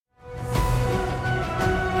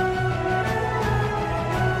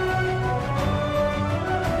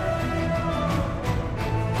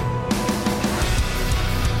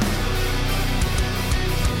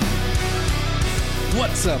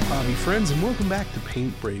What's up, hobby friends, and welcome back to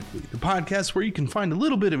Paint Bravely, the podcast where you can find a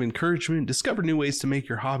little bit of encouragement, discover new ways to make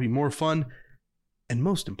your hobby more fun, and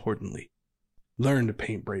most importantly, learn to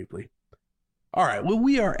paint bravely. All right, well,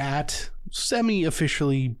 we are at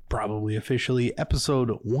semi-officially, probably officially,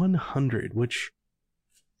 episode 100, which,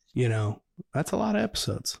 you know, that's a lot of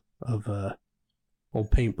episodes of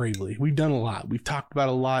old Paint Bravely. We've done a lot. We've talked about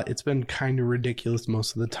a lot. It's been kind of ridiculous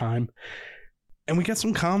most of the time. And we got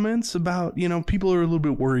some comments about, you know, people are a little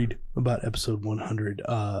bit worried about episode 100.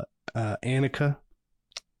 Annika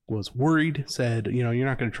was worried, said, you know, you're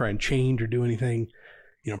not going to try and change or do anything,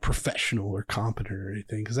 you know, professional or competent or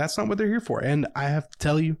anything, because that's not what they're here for. And I have to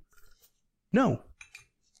tell you, no,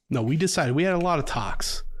 we decided, we had a lot of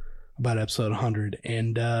talks about episode 100,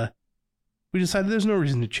 and we decided there's no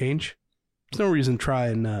reason to change. There's no reason to try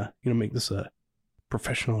and, you know, make this a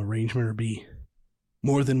professional arrangement or be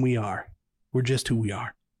more than we are. We're just who we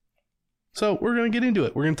are. So we're going to get into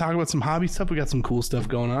it. We're going to talk about some hobby stuff. We got some cool stuff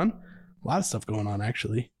going on. A lot of stuff going on,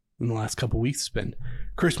 actually, in the last couple of weeks. It's been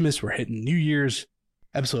Christmas. We're hitting New Year's,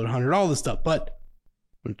 episode 100, all this stuff. But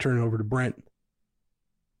I'm going to turn it over to Brent.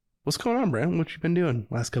 What's going on, Brent? What you been doing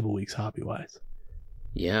last couple of weeks, hobby-wise?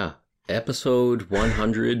 Yeah, episode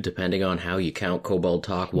 100, depending on how you count Kobold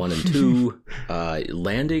Talk 1 and 2,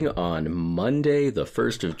 landing on Monday, the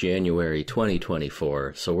 1st of January,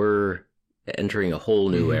 2024. So we're entering a whole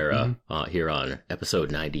new era here on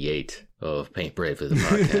episode 98 of Paint Bravely, the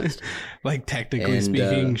podcast. Like, technically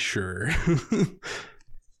speaking, sure.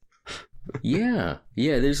 Yeah,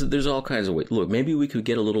 there's all kinds of ways. Look, maybe we could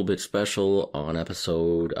get a little bit special on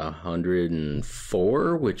episode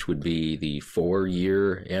 104, which would be the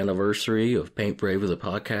 4-year anniversary of Paint Bravely, the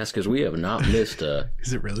podcast, because we have not missed a...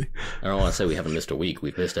 Is it really? I don't want to say we haven't missed a week.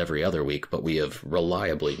 We've missed every other week, but we have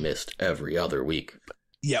reliably missed every other week.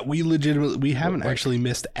 Yeah, we haven't actually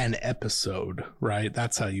missed an episode, right?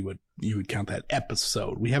 That's how you would count that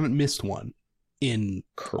episode. We haven't missed one in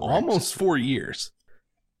almost 4 years.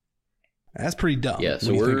 That's pretty dumb. Yeah,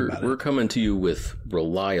 so we're coming to you with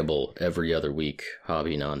reliable every other week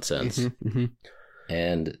hobby nonsense.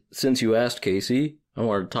 And since you asked, Casey, I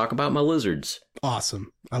wanted to talk about my lizards.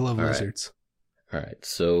 Awesome. I love lizards. All right,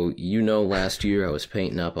 so you know last year I was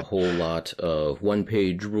painting up a whole lot of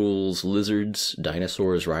one-page rules, lizards,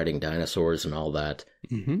 dinosaurs, riding dinosaurs, and all that.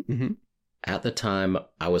 At the time,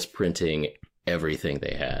 I was printing everything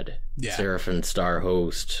they had. Yeah. Seraphon,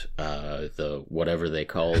 Starhost, the whatever they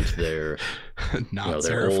called their, not you know,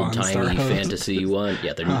 their Seraphon, old tiny Starhost. fantasy one.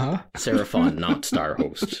 Yeah, they're Seraphon, not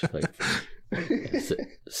Starhost. Like,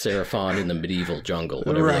 Seraphon in the medieval jungle,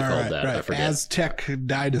 whatever they called that. I forget. Aztec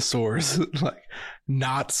dinosaurs, like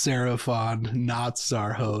not Seraphon, not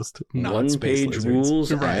Starhost, not one-page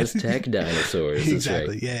rules, right. Aztec dinosaurs.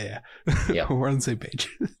 Exactly. Right. Yeah. We're on the same page.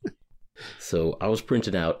 So I was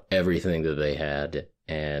printing out everything that they had,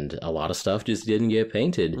 and a lot of stuff just didn't get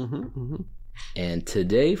painted. And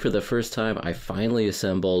today, for the first time, I finally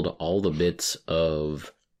assembled all the bits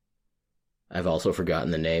of... I've also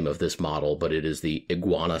forgotten the name of this model, but it is the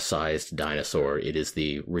iguana-sized dinosaur. It is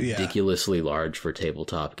the ridiculously large for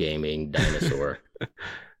tabletop gaming dinosaur.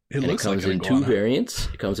 It comes in two variants.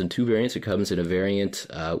 It comes in a variant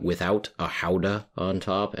without a howdah on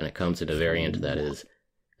top, and it comes in a variant that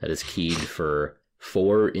is keyed for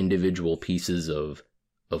 4 individual pieces of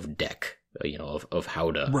deck, you know, of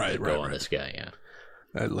howdah that go on this guy. Yeah,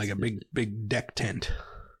 like a big deck tent.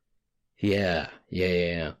 Yeah.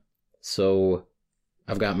 So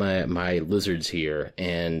I've got my lizards here,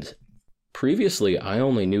 and previously I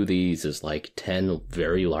only knew these as like 10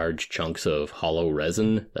 very large chunks of hollow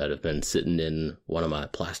resin that have been sitting in one of my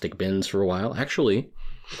plastic bins for a while. Actually,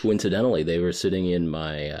 coincidentally, they were sitting in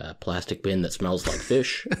my plastic bin that smells like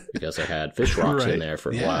fish, because I had fish rocks in there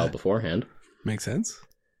for a while beforehand. Makes sense.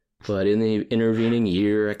 But in the intervening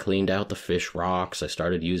year, I cleaned out the fish rocks. I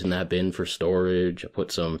started using that bin for storage. I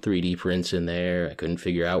put some 3D prints in there. I couldn't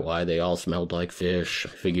figure out why they all smelled like fish. I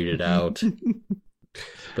figured it out.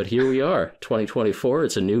 But here we are, 2024.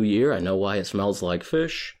 It's a new year. I know why it smells like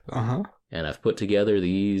fish. And I've put together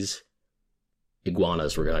these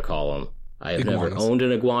iguanas, we're going to call them. I have never owned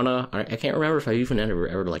an iguana. I can't remember if I even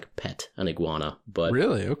ever like pet an iguana. But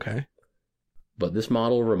really? Okay. But this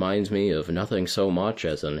model reminds me of nothing so much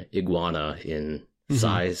as an iguana in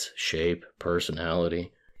size, shape,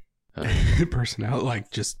 personality. Personality, like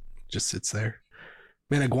just sits there.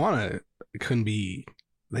 Man, iguana can be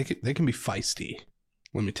they can be feisty.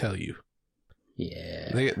 Let me tell you.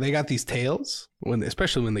 Yeah. They got these tails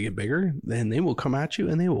especially when they get bigger. Then they will come at you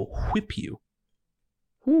and they will whip you.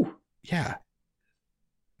 Whew. Yeah.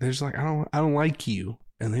 They're just like, I don't like you,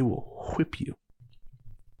 and they will whip you.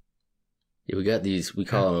 Yeah, we got these, we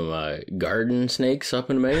call them garden snakes up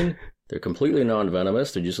in Maine. They're completely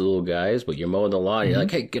non-venomous. They're just little guys, but you're mowing the lawn. You're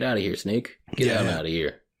like, hey, get out of here, snake. Get out of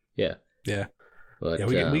here. Yeah. Yeah.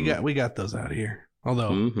 But, yeah, we got those out here.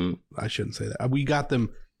 Although, I shouldn't say that. We got them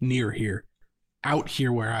near here. Out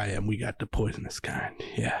here where I am, we got the poisonous kind.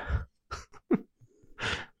 Yeah.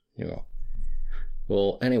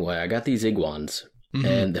 Well, anyway, I got these iguans.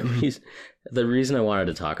 And the reason I wanted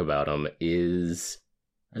to talk about them is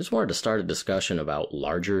I just wanted to start a discussion about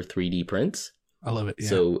larger 3D prints. I love it. Yeah.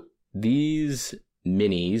 So these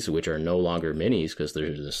minis, which are no longer minis because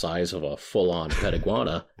they're the size of a full-on pet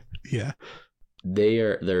iguana. Yeah.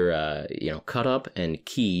 They're cut up and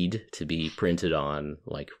keyed to be printed on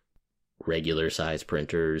like regular size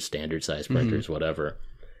printers, standard size printers, whatever.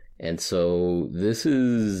 And so this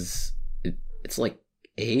is it's like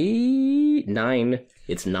 9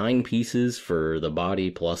 pieces for the body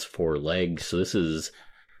plus 4 legs. So this is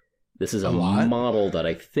a model that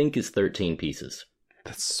I think is 13 pieces.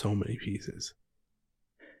 That's so many pieces.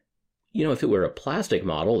 If it were a plastic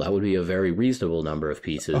model, that would be a very reasonable number of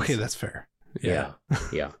pieces. Okay, that's fair. Yeah.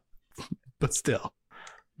 But still.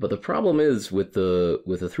 But the problem is with the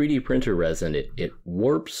 3D printer resin, it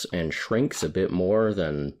warps and shrinks a bit more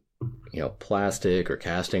than, plastic or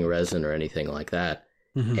casting resin or anything like that.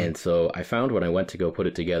 And so I found when I went to go put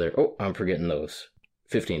it together, I'm forgetting those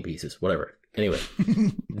 15 pieces, whatever. Anyway.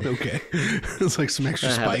 Okay. It's like some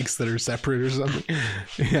extra spikes that are separate or something.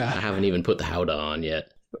 Yeah. I haven't even put the howdah on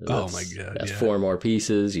yet. Oh my God. That's 4 more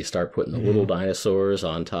pieces. You start putting the little dinosaurs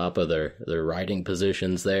on top of their riding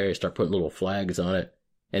positions there. You start putting little flags on it.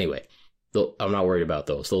 Anyway, I'm not worried about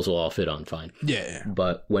those. Those will all fit on fine. Yeah.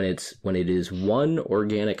 But when it is one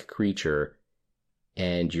organic creature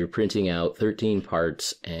and you're printing out 13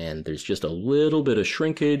 parts and there's just a little bit of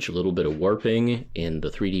shrinkage, a little bit of warping in the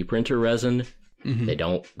 3D printer resin, they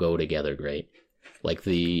don't go together great. Like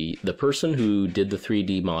the person who did the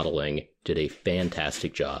 3D modeling did a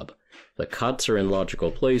fantastic job. The cuts are in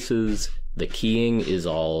logical places. The keying is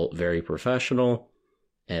all very professional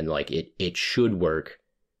and like it should work.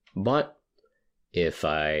 But if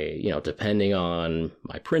I, depending on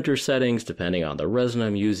my printer settings, depending on the resin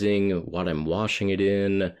I'm using, what I'm washing it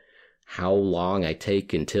in, how long I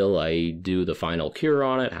take until I do the final cure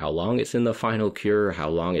on it, how long it's in the final cure, how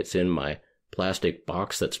long it's in my plastic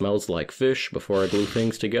box that smells like fish before I glue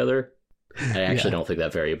things together. I actually don't think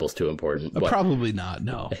that variable's too important. But, probably not,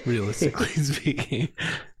 no, realistically speaking.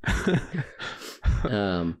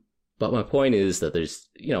 But my point is that there's,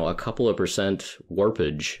 a couple of percent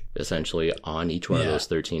warpage, essentially, on each one of those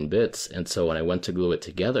 13 bits. And so when I went to glue it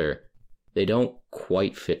together, they don't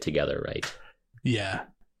quite fit together right. Yeah.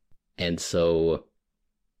 And so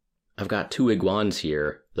I've got 2 iguans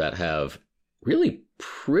here that have really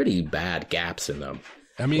pretty bad gaps in them.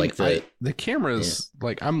 I mean, like the cameras,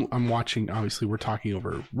 like I'm watching, obviously we're talking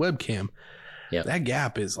over webcam. Yeah. That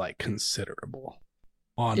gap is like considerable.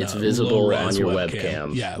 It's visible on your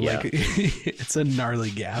webcam. Yeah, like it's a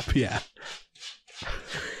gnarly gap. Yeah.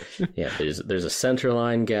 Yeah, there's a center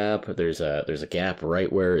line gap. There's a gap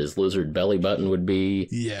right where his lizard belly button would be.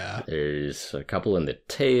 Yeah. There's a couple in the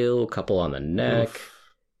tail, a couple on the neck. Oof.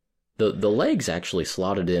 The legs actually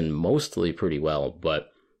slotted in mostly pretty well, but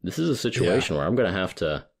this is a situation where I'm gonna have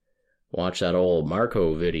to watch that old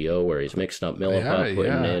Marco video where he's mixing up milliput,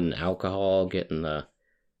 putting in alcohol, getting the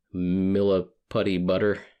milliputty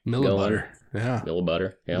butter. Millibutter, yeah.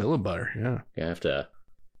 Millibutter, yeah. Millibutter, yeah. You have to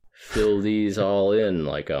fill these all in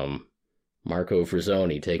like Marco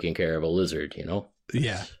Frazzoni taking care of a lizard,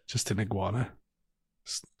 Yeah, just an iguana.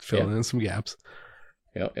 Just filling in some gaps.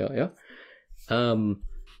 Yeah.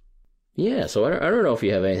 Yeah, so I don't know if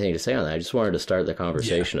you have anything to say on that. I just wanted to start the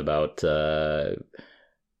conversation about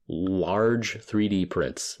large 3D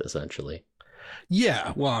prints, essentially.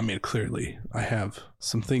 Yeah, well, I mean, clearly I have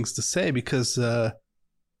some things to say because, in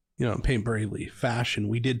Paint Bravely fashion,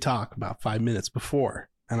 we did talk about 5 minutes before,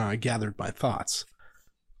 and I gathered my thoughts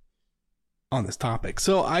on this topic.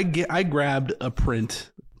 So I grabbed a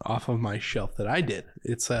print off of my shelf that I did.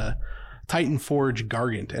 It's a Titan Forge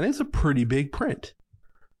Gargant, and it's a pretty big print.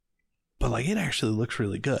 But like it actually looks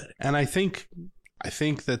really good. And I think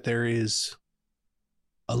that there is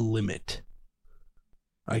a limit,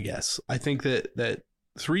 I guess. I think that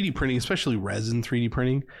 3D printing, especially resin 3D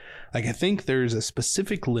printing, like I think there's a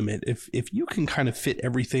specific limit. If you can kind of fit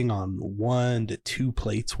everything on 1 to 2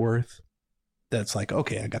 plates worth, that's like,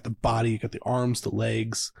 okay, I got the body, I got the arms, the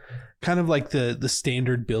legs, kind of like the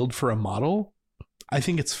standard build for a model. I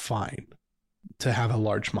think it's fine to have a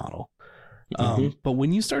large model. But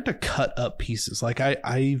when you start to cut up pieces, like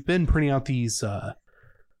I've been printing out these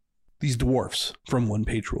dwarfs from One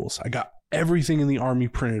Page Rules. I got everything in the army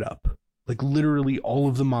printed up. Like literally all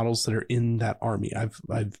of the models that are in that army.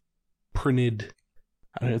 I've printed,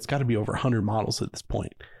 I don't know, it's got to be over 100 models at this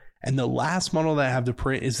point. And the last model that I have to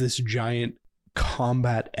print is this giant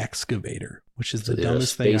combat excavator, which is the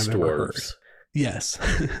dumbest thing I've ever heard. Yes,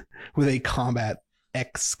 with a combat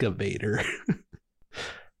excavator.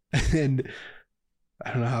 And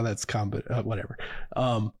I don't know how that's combat, whatever.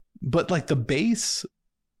 But like the base,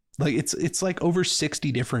 like it's like over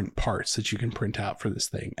 60 different parts that you can print out for this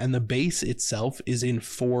thing. And the base itself is in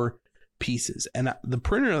 4 pieces. And the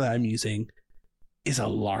printer that I'm using is a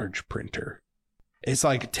large printer. It's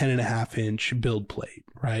like a 10.5-inch build plate,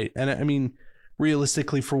 right? And I mean,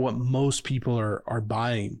 realistically, for what most people are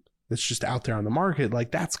buying that's just out there on the market,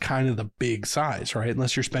 like that's kind of the big size, right?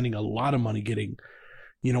 Unless you're spending a lot of money getting,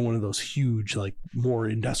 you know, one of those huge, like more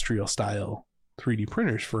industrial style 3D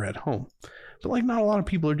printers for at home. But like not a lot of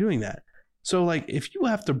people are doing that. So like if you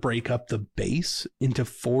have to break up the base into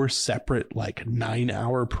 4 separate like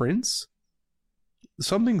 9-hour prints,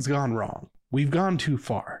 something's gone wrong. We've gone too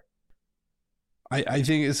far. I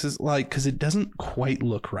think this is like, because it doesn't quite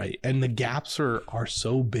look right. And the gaps are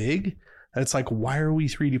so big that it's like, why are we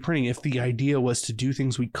 3D printing if the idea was to do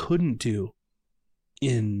things we couldn't do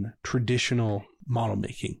in traditional model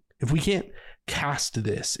making? If we can't cast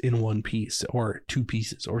this in 1 piece or 2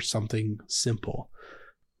 pieces or something simple,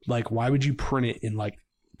 like why would you print it in like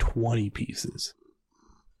 20 pieces?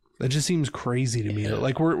 That just seems crazy to me.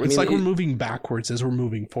 Like we're moving backwards as we're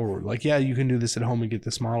moving forward. Like, yeah, you can do this at home and get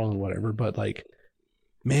this model and whatever, but like,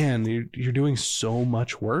 man, you're doing so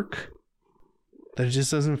much work that it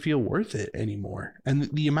just doesn't feel worth it anymore. And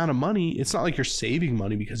the amount of money, it's not like you're saving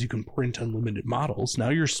money because you can print unlimited models. Now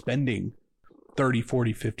you're spending $30,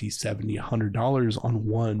 $40, $50, $70, $100 on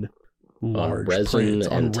one large resin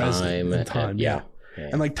print, and time. Yeah.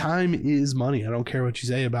 And like time is money. I don't care what you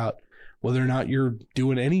say about whether or not you're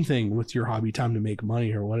doing anything with your hobby time to make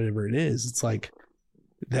money or whatever it is. It's like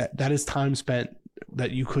that is time spent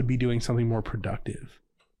that you could be doing something more productive.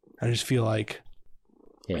 I just feel like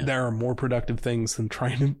there are more productive things than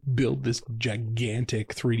trying to build this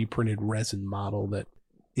gigantic 3D printed resin model that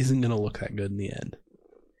isn't going to look that good in the end.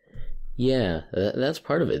 Yeah, that's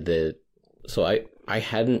part of it. So I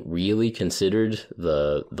hadn't really considered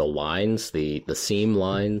the lines, the seam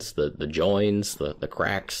lines, the joins, the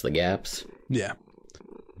cracks, the gaps. Yeah.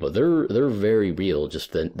 But they're very real.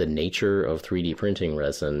 Just the nature of 3D printing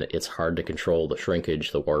resin, it's hard to control the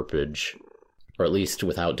shrinkage, the warpage, or at least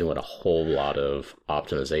without doing a whole lot of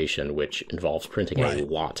optimization, which involves printing a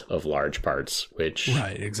lot of large parts, which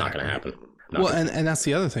is not going to happen. And that's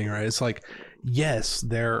the other thing, right? It's like, yes,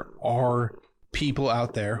 there are people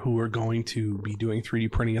out there who are going to be doing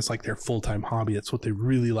 3D printing as like their full-time hobby. That's what they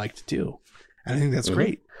really like to do. And I think that's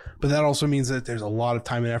great. But that also means that there's a lot of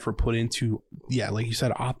time and effort put into, like you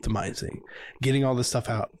said, optimizing, getting all this stuff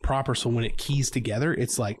out proper. So when it keys together,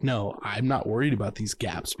 it's like, no, I'm not worried about these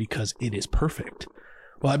gaps because it is perfect.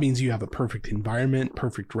 Well, that means you have a perfect environment,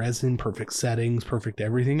 perfect resin, perfect settings, perfect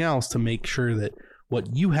everything else to make sure that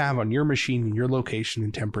what you have on your machine and your location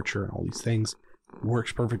and temperature and all these things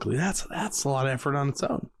works perfectly. That's a lot of effort on its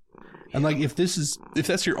own. And like, if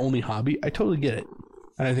that's your only hobby, I totally get it.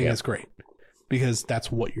 And I think that's great because that's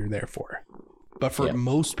what you're there for. But for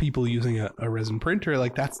most people using a resin printer,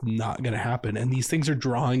 like that's not going to happen. And these things are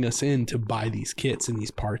drawing us in to buy these kits and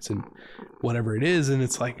these parts and whatever it is. And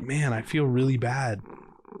it's like, man, I feel really bad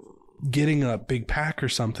getting a big pack or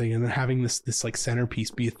something and then having this like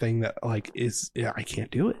centerpiece be a thing that like I can't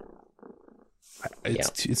do it.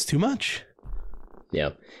 It's too much.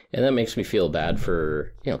 Yeah. And that makes me feel bad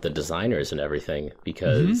for, the designers and everything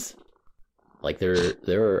because like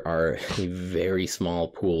there are a very small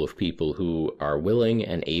pool of people who are willing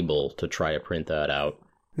and able to try to print that out.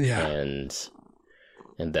 Yeah.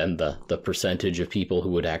 And then the percentage of people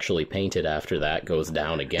who would actually paint it after that goes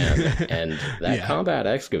down again. And that combat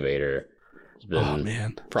excavator has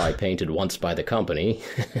been probably painted once by the company.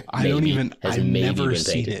 I've never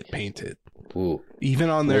seen it painted. Ooh. Even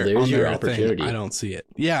on their opportunity. Thing, I don't see it.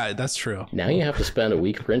 Yeah, that's true. Now you have to spend a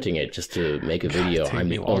week printing it just to make a video. I'm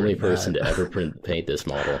the only person to ever paint this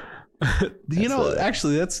model.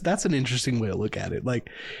 Actually, that's an interesting way to look at it. Like,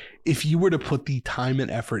 if you were to put the time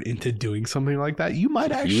and effort into doing something like that, you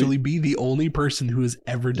might actually be the only person who has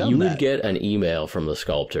ever done that. You would get an email from the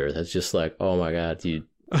sculptor that's just like, oh my God,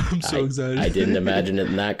 I'm so excited. I didn't imagine it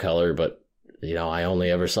in that color, but I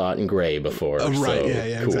only ever saw it in gray before. Right, so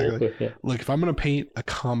yeah, cool. Exactly. Look, if I'm going to paint a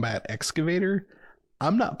combat excavator,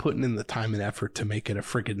 I'm not putting in the time and effort to make it a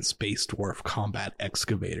freaking Space Dwarf combat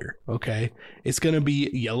excavator, okay? It's going to be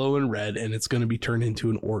yellow and red, and it's going to be turned into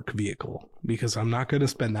an orc vehicle, because I'm not going to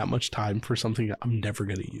spend that much time for something I'm never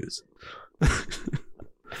going to use.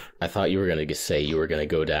 I thought you were going to say you were going to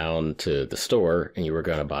go down to the store and you were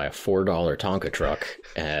going to buy a $4 Tonka truck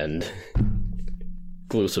and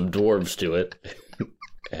glue some dwarves to it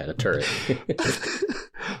and a turret.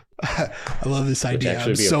 I love this idea.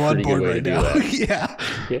 I'm so on board right now. Yeah.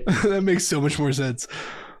 That makes so much more sense.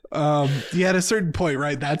 Yeah, at a certain point,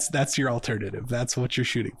 right? That's your alternative. That's what you're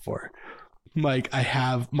shooting for. Like, I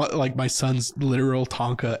have my son's literal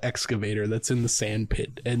Tonka excavator that's in the sand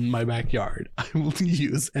pit in my backyard. I will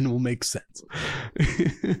use and will make sense.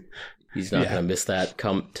 He's not going to miss that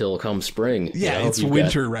till come spring. Yeah, you know, it's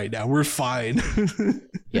winter right now. We're fine.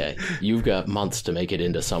 Yeah, you've got months to make it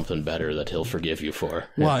into something better that he'll forgive you for.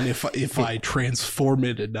 Well, and if I transform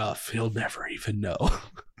it enough, he'll never even know.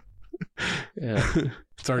 Yeah,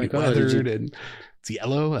 it's already weathered and it's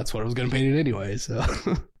yellow. That's what I was going to paint it anyway. So.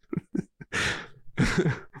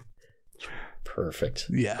 Perfect.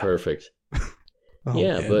 Yeah. Perfect. Oh,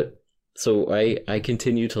 yeah, man. but so I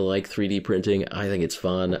continue to like 3D printing. I think it's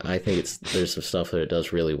fun. I think there's some stuff that it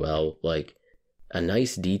does really well. Like a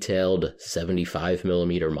nice detailed 75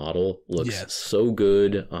 millimeter model looks so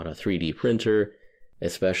good on a 3D printer,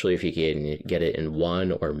 especially if you can get it in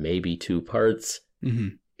one or maybe two parts.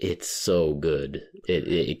 Mm-hmm. It's so good.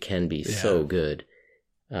 It can be so good.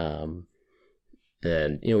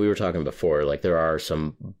 And, you know, we were talking before, like, there are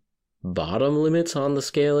some bottom limits on the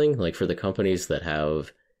scaling, like for the companies that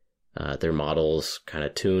have their models kind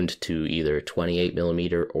of tuned to either 28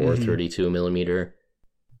 millimeter or 32 millimeter.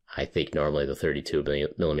 I think normally the 32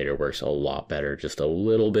 millimeter works a lot better, just a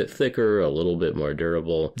little bit thicker, a little bit more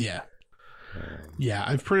durable. Yeah. Yeah,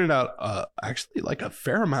 I've printed out actually like a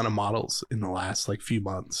fair amount of models in the last like few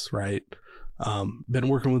months, right? Been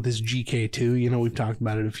working with this GK2, you know, we've talked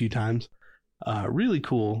about it a few times. Really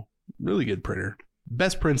cool, really good printer.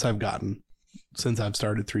 Best prints I've gotten since I've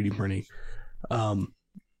started 3D printing.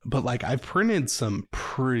 But like I've printed some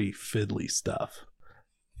pretty fiddly stuff.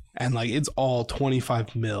 And like it's all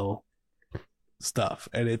 25 mil stuff.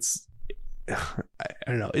 And it's, I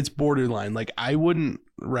don't know, it's borderline. Like I wouldn't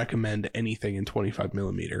recommend anything in 25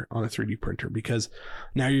 millimeter on a 3D printer, because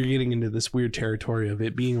now you're getting into this weird territory of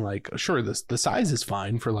it being like, sure, the size is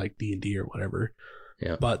fine for like D&D or whatever.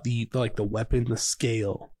 Yeah. But the weapon, the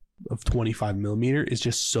scale of 25 millimeter is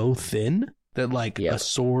just so thin that like a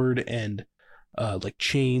sword and like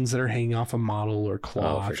chains that are hanging off a model or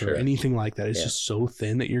cloth or anything like that is just so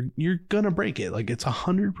thin that you're gonna break it. Like it's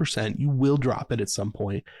 100%. You will drop it at some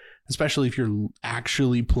point, especially if you're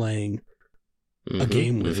actually playing a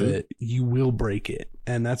game with it. You will break it,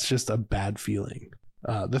 and that's just a bad feeling.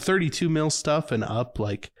 The 32 mil stuff and up,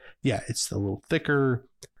 like it's a little thicker.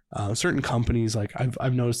 Certain companies, like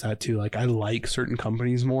I've noticed that too. Like I like certain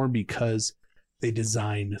companies more because they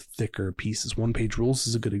design thicker pieces. One Page Rules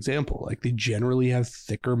is a good example. Like they generally have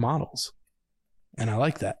thicker models, and I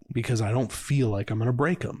like that because I don't feel like I'm gonna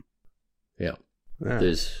break them. Yeah.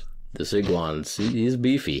 There's this Iguans. He's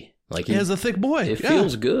beefy. Like he has a thick boy. It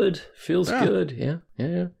feels good. Feels good.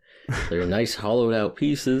 Yeah. They're nice hollowed out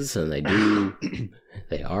pieces, and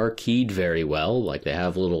they are keyed very well. Like they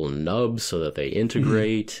have little nubs so that they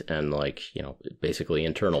integrate and like, you know, basically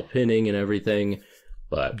internal pinning and everything.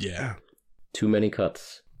 But too many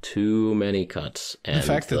cuts. And the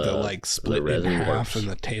fact that they're like split in half and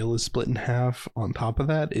the tail is split in half on top of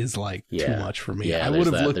that is like too much for me. Yeah, I would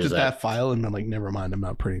have looked at that file and been like, never mind, I'm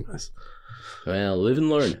not printing this. Well, live and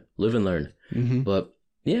learn. But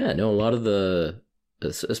a lot of the,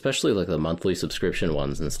 especially like the monthly subscription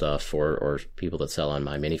ones and stuff, or people that sell on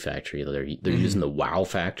My Mini Factory, they're using the wow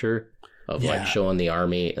factor of like showing the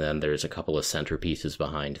army, and then there's a couple of centerpieces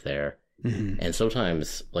behind there. And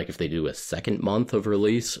sometimes, like if they do a second month of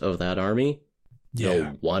release of that army, they'll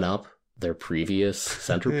one up their previous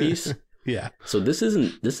centerpiece. So this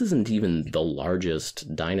isn't even the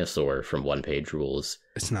largest dinosaur from One Page Rules.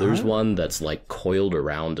 It's not? There's one that's like coiled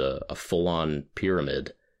around a full-on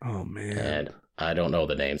pyramid. Oh man! And I don't know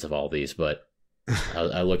the names of all these, but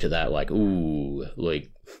I looked at that like, ooh,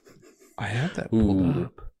 like I have that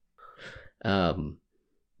pulled up.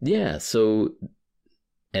 So,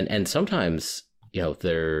 and sometimes, you know,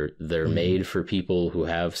 they're made for people who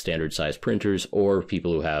have standard size printers or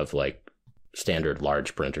people who have like standard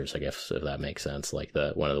large printers, I guess, if that makes sense, like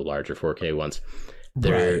one of the larger 4K ones.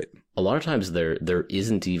 A lot of times there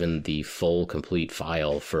isn't even the full complete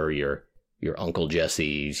file for your your Uncle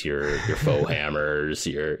Jesse's, your faux hammers,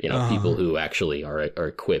 your people who actually are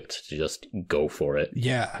equipped to just go for it.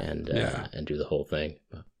 Yeah. And do the whole thing.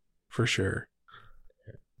 For sure.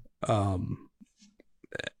 I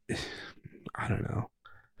don't know.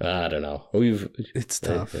 It's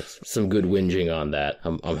tough. Some good whinging on that.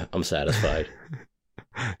 I'm satisfied.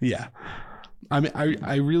 Yeah. I mean,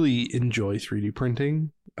 I really enjoy 3D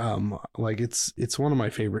printing. Like it's one of my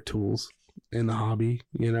favorite tools in the hobby.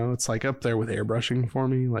 It's like up there with airbrushing for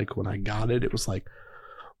me. Like when I got it, it was like,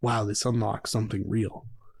 wow, this unlocks something real.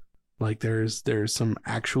 Like there's some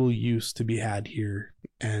actual use to be had here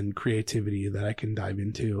and creativity that I can dive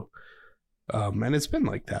into. And it's been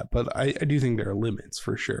like that, but I do think there are limits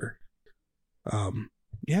for sure.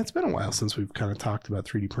 Yeah, it's been a while since we've kind of talked about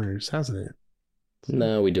 3D printers, hasn't it?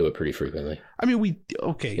 No, we do it pretty frequently. I mean,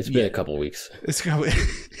 It's been a couple weeks. It's been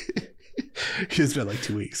like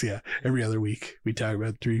 2 weeks. Yeah, every other week we talk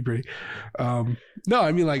about 3D printing. No,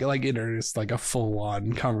 I mean like in earnest, like a full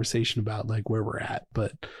on conversation about like where we're at.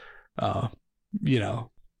 But we're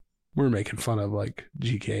making fun of like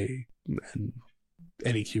GK and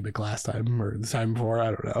Anycubic last time or the time before.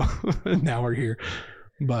 I don't know. Now we're here.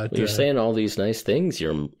 But you're saying all these nice things.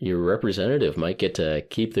 Your representative might get to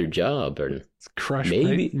keep their job, and crush.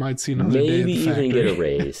 Maybe might see another day at the even get a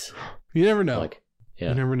raise. You never know.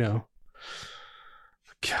 You never know.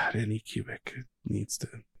 God, Anycubic needs to.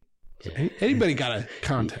 Anybody got a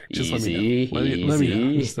contact? Just let me know. Let me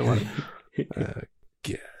know. Just don't want to.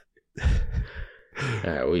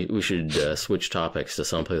 All right, we should switch topics to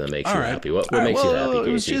something that makes you happy. What makes you happy,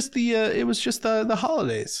 Casey? It was just the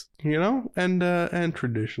holidays, and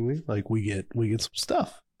traditionally, like we get some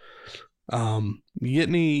stuff.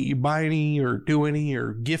 You buy any, or do any,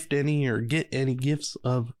 or gift any, or get any gifts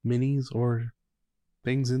of minis or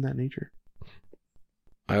things in that nature?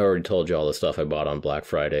 I already told you all the stuff I bought on Black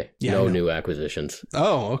Friday. Yeah, no new acquisitions.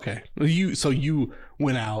 Oh, okay. You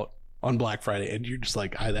went out on Black Friday and you're just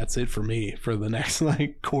like, that's it for me for the next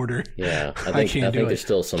quarter. Yeah, I think there's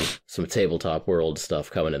still some Tabletop World stuff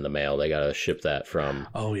coming in the mail. They gotta ship that from.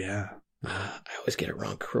 Oh yeah. I always get it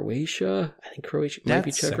wrong. Croatia. I think Croatia might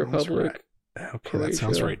be Czech Republic. Right. Okay, Croatia. That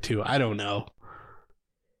sounds right too. I don't know.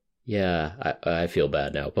 Yeah, I feel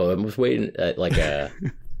bad now, but I'm just waiting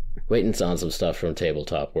waiting on some stuff from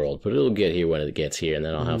Tabletop World, but it'll get here when it gets here, and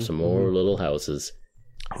then I'll have some more little houses.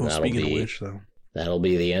 Oh, speaking of which, though. That'll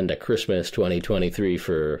be the end of Christmas 2023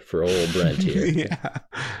 for old Brent here.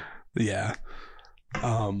 Yeah.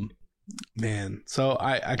 Man. So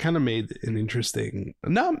I kind of made an interesting.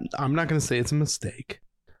 No, I'm not going to say it's a mistake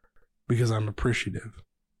because I'm appreciative,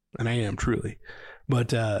 and I am truly.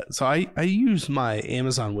 But so I use my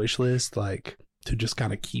Amazon wish list to just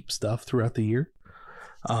kind of keep stuff throughout the year.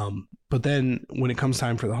 But then when it comes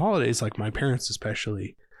time for the holidays, like my parents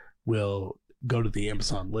especially will go to the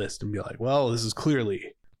Amazon list and be like, well, this is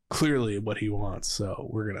clearly what he wants, so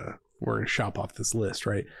we're gonna shop off this list,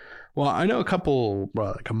 right? Well, I know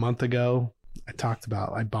a month ago I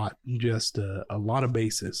bought just a lot of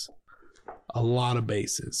bases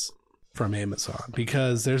from Amazon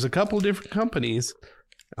because there's a couple different companies.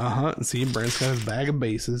 See, Brent's got his bag of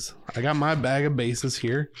bases. I got my bag of bases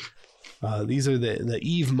here. These are the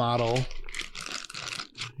Eve model.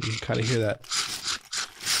 You can kind of hear that.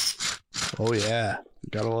 Oh yeah,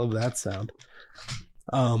 gotta love that sound.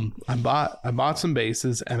 I bought some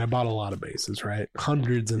bases, and I bought a lot of bases, right?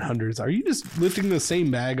 Hundreds and hundreds. Are you just lifting the same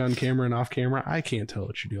bag on camera and off camera? I can't tell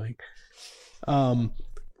what you're doing.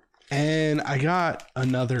 And I got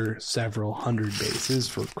another several hundred bases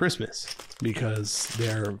for Christmas because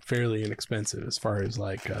they're fairly inexpensive as far as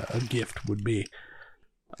a gift would be.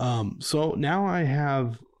 So now I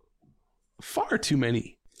have far too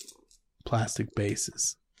many plastic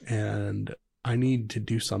bases, and I need to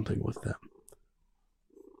do something with them.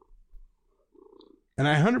 And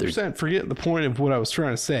I 100% forget the point of what I was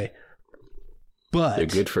trying to say. But they're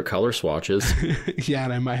good for color swatches. Yeah,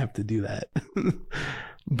 and I might have to do that.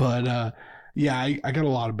 But I got a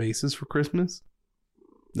lot of bases for Christmas.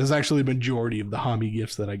 There's actually the majority of the hobby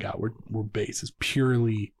gifts that I got were bases,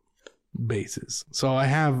 purely bases. So I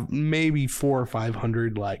have maybe 400 or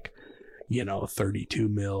 500 32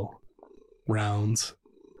 mil rounds.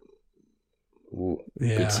 Ooh,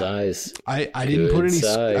 yeah. Good size. I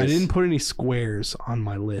didn't put any squares on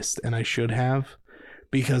my list, and I should have,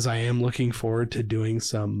 because I am looking forward to doing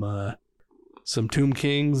some Tomb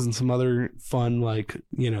Kings and some other fun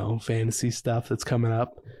fantasy stuff that's coming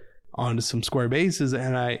up onto some square bases,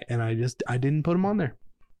 and I didn't put them on there.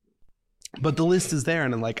 But the list is there,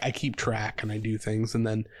 and I keep track and I do things, and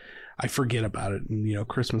then I forget about it, and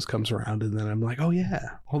Christmas comes around, and then I'm like, oh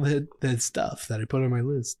yeah, all that stuff that I put on my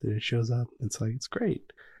list, and it shows up. It's like, it's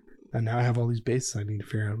great, and now I have all these bases I need to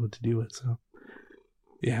figure out what to do with. So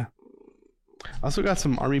yeah, I also got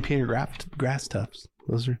some army painted grass tufts.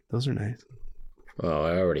 Those are nice. Oh,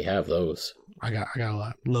 I already have those. I got a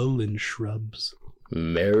lot lowland shrubs.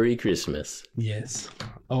 Merry Christmas. Yes.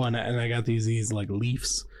 Oh, and I got these like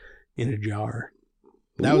leaves in a jar.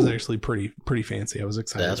 That was actually pretty fancy. I was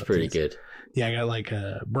excited. That's pretty good. Yeah, I got like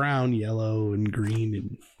brown, yellow, and green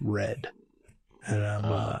and red, and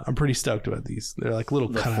I'm pretty stoked about these. They're like little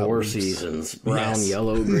the cutout 4 leaves. seasons: brown,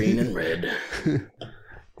 yellow, green, and red.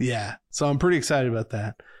 Yeah, so I'm pretty excited about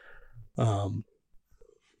that.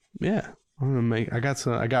 Yeah, I'm gonna make.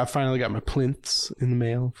 I finally got my plinths in the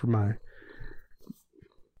mail for my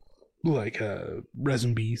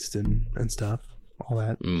resin beast and stuff, all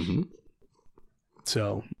that. Mm-hmm.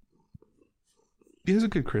 So it was a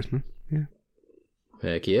good Christmas. Yeah.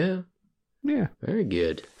 Heck yeah. Yeah. Very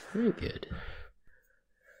good. Very good.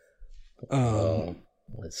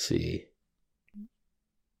 Let's see.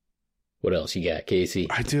 What else you got, Casey?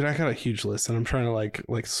 I got a huge list, and I'm trying to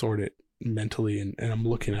like sort it mentally, and I'm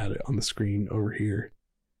looking at it on the screen over here.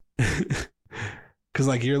 Because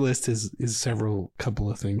like your list is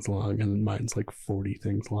couple of things long, and mine's like 40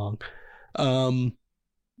 things long.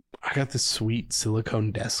 I got this sweet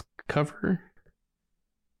silicone desk cover.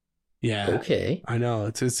 Yeah. Okay. I know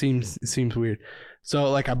it seems weird.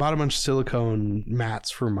 So like I bought a bunch of silicone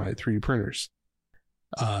mats for my 3D printers.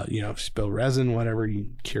 If you spill resin, whatever,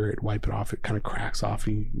 you cure it, wipe it off, it kind of cracks off,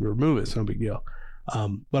 you remove it, it's no big deal.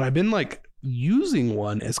 But I've been like using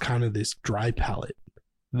one as kind of this dry palette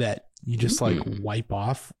that you just like wipe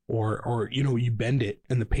off, or you bend it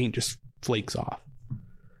and the paint just flakes off.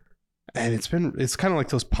 And it's kind of like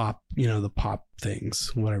those pop, the pop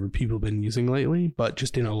things, whatever people have been using lately, but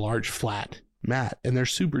just in a large flat mat, and they're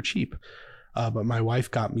super cheap. But my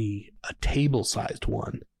wife got me a table-sized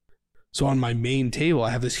one. So on my main table, I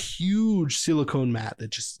have this huge silicone mat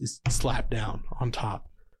that just is slapped down on top.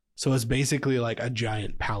 So it's basically like a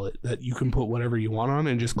giant palette that you can put whatever you want on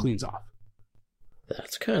and just cleans off.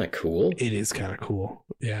 That's kind of cool. It is kind of cool.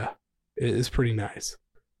 Yeah. It is pretty nice.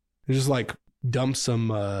 It's just like dump some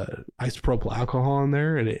isopropyl alcohol in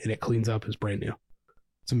there, and it cleans up as brand new.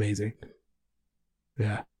 It's amazing.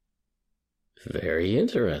 Yeah. Very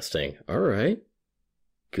interesting. All right.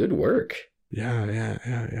 Good work.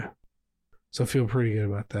 Yeah. So I feel pretty good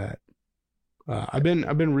about that. I've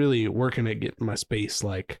been really working at getting my space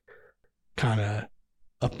like kind of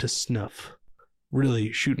up to snuff.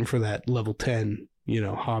 Really shooting for that level 10,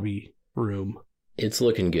 hobby room. It's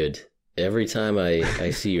looking good. Every time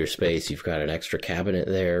I see your space, you've got an extra cabinet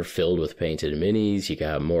there filled with painted minis. You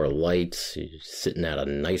got more lights. You're sitting at a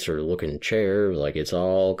nicer looking chair. Like, it's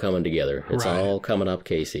all coming together. It's all coming up,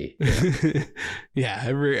 Casey. Yeah. Yeah.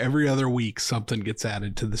 Every other week, something gets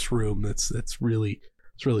added to this room. It's really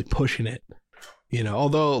pushing it.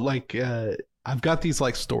 Although like I've got these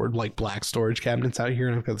like stored like black storage cabinets out here,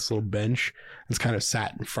 and I've got this little bench that's kind of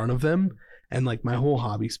sat in front of them. And like my whole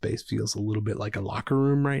hobby space feels a little bit like a locker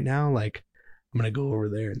room right now. Like I'm going to go over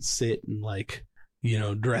there and sit and like,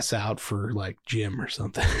 dress out for like gym or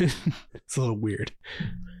something. It's a little weird.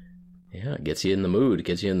 Yeah. It gets you in the mood. It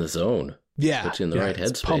gets you in the zone. Yeah. Puts you in the right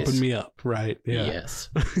headspace. Pumping me up. Right. Yeah. Yes.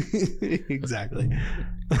 Exactly.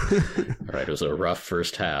 All right. It was a rough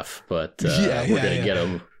first half, but we're going to get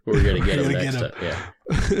them. We're going to get them next time.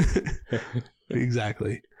 Yeah.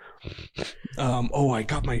 Exactly. I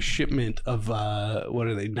got my shipment of what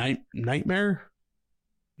are they? Nightmare?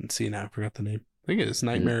 Let's see now. I forgot the name. I think it's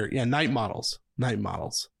Nightmare. Yeah, Night Models.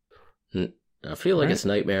 I feel like it's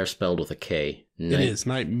Nightmare spelled with a K. It is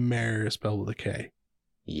Nightmare spelled with a K.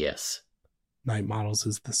 Yes. Night Models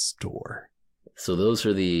is the store. So those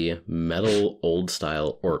are the metal old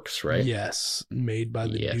style orcs, right? Yes, made by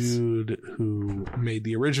the dude who made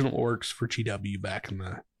the original orcs for GW back in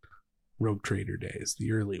the Rogue Trader days,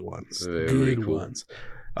 the early ones, good ones.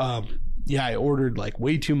 I ordered like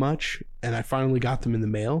way too much, and I finally got them in the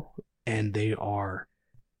mail, and they are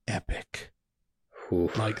epic.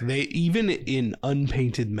 Oof. Like they, even in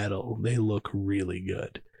unpainted metal, they look really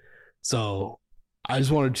good. So I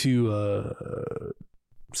just wanted to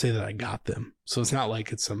say that I got them. So it's not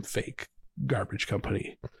like it's some fake garbage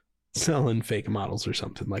company selling fake models or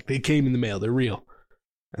something. Like they came in the mail, they're real,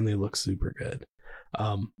 and they look super good.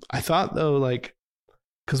 I thought though, like,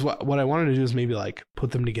 because what I wanted to do is maybe like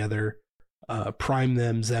put them together, prime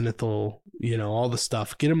them, zenithal, all the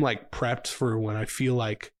stuff, get them like prepped for when I feel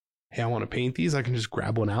like, hey, I want to paint these. I can just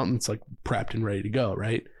grab one out and it's like prepped and ready to go,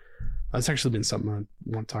 right? That's actually been something I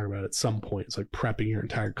want to talk about at some point. It's like prepping your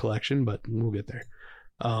entire collection, but we'll get there.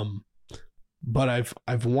 But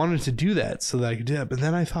I've wanted to do that so that I could do that. But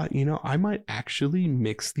then I thought, I might actually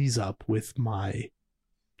mix these up with my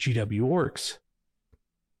GW orcs.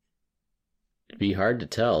 It'd be hard to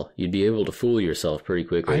tell. You'd be able to fool yourself pretty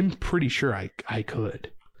quickly. I'm pretty sure I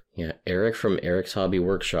could. Yeah, Eric from Eric's Hobby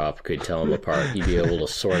Workshop could tell them apart. He'd be able to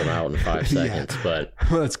sort them out in 5 seconds. But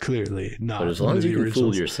that's clearly not. But as long as you can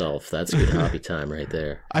fool yourself, that's good hobby time right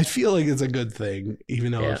there. I feel like it's a good thing,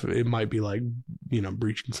 even though it might be like,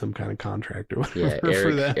 breaching some kind of contract or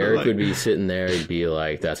whatever. Yeah, Eric would be sitting there. He'd be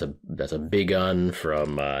like, "That's a big gun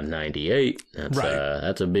from '98.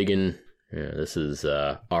 That's a big one. Yeah, this is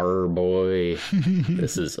our boy.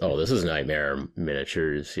 This is Nightmare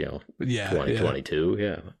Miniatures. 2022.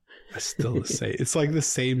 Yeah." I still say it's like the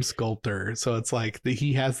same sculptor, so it's like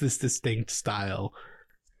he has this distinct style,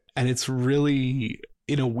 and it's really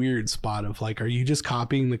in a weird spot of like, are you just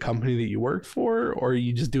copying the company that you work for, or are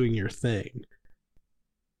you just doing your thing?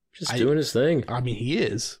 Just doing his thing. I mean, he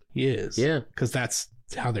is, yeah, because that's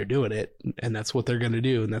how they're doing it, and that's what they're gonna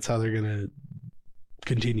do, and that's how they're gonna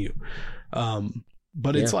continue.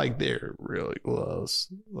 But it's like they're really close,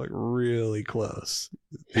 like really close.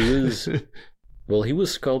 He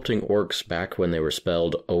was sculpting orcs back when they were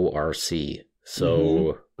spelled ORC.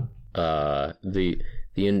 So the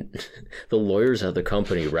lawyers at the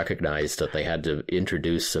company recognized that they had to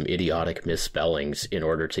introduce some idiotic misspellings in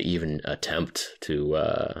order to even attempt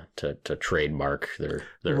to trademark their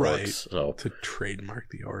orcs. So to trademark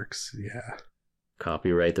the orcs, yeah.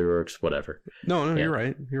 Copyright their orcs, whatever. No, you're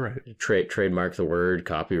right. You're right. Trademark the word,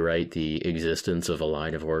 copyright the existence of a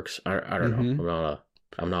line of orcs. I don't know.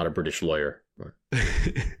 I'm not a British lawyer.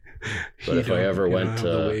 But if I ever went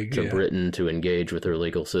to Britain to engage with their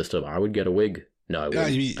legal system, I would get a wig. No, I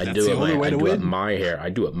wouldn't. I'd do it my hair.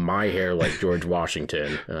 I'd do it my hair like George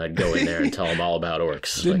Washington. And I'd go in there and tell them all about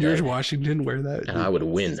orcs. Didn't George Washington wear that? And I would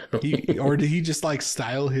win. Or did he just like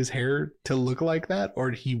style his hair to look like that?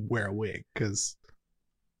 Or did he wear a wig? Because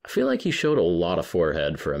I feel like he showed a lot of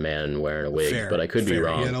forehead for a man wearing a wig, but I could be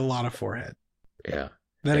wrong. He had a lot of forehead. Yeah.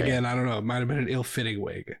 Then again, I don't know. It might have been an ill-fitting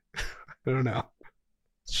wig. I don't know.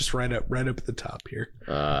 It's just right up at the top here.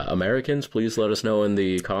 Americans, please let us know in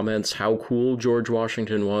the comments how cool George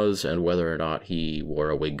Washington was and whether or not he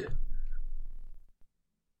wore a wig.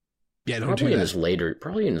 Yeah, probably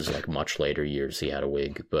in his like much later years he had a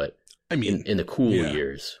wig, but I mean in the cool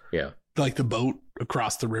years, like the boat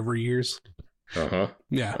across the river years. The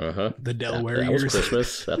Delaware years. Was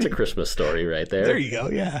Christmas. That's a Christmas story right there. There you go.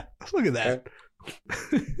 Yeah, look at that.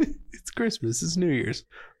 It's Christmas. It's New Year's.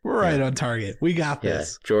 We're right on target. We got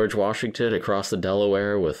this. George Washington across the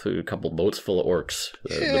Delaware with a couple boats full of orcs.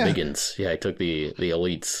 The biggins. Yeah, he took the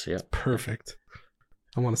elites. Yeah, perfect.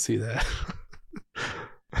 I want to see that.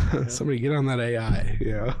 Somebody get on that AI.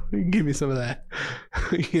 Give me some of that.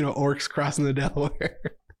 Orcs crossing the Delaware.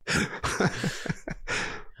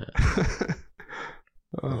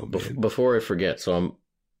 Before I forget, so I'm.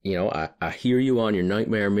 I hear you on your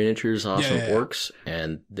Nightmare Miniatures awesome orcs,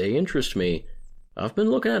 and they interest me. I've been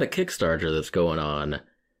looking at a Kickstarter that's going on.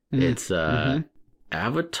 It's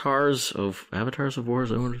Avatars of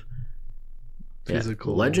War.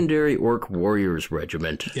 Physical Legendary Orc Warriors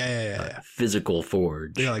Regiment. Physical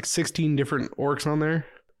Forge. They got like 16 different orcs on there.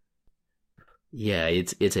 Yeah,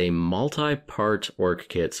 it's a multi-part orc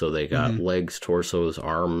kit, so they got legs, torsos,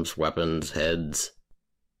 arms, weapons, heads.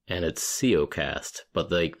 And it's CO-cast,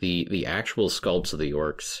 but like the actual sculpts of the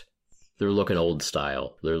orcs, they're looking old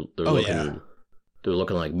style. They're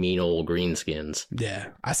looking like mean old greenskins. Yeah,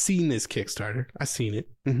 I seen this Kickstarter. I seen it.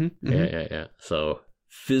 Yeah. So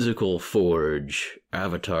Physical Forge,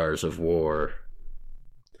 Avatars of War.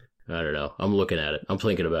 I don't know. I'm looking at it. I'm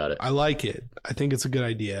thinking about it. I like it. I think it's a good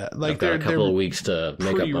idea. Like I've got a couple of weeks to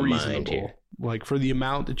make up my mind here. Like for the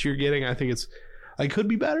amount that you're getting, I think it's. It could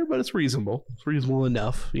be better, but it's reasonable. It's reasonable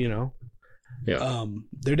enough, Yeah.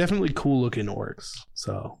 They're definitely cool looking orcs,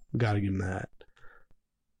 so gotta give them that.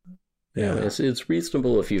 Yeah, it's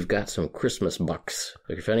reasonable if you've got some Christmas bucks.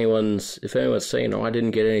 Like if anyone's saying, "Oh, I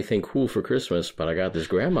didn't get anything cool for Christmas, but I got this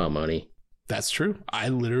grandma money." That's true. I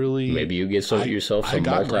literally maybe you get yourself some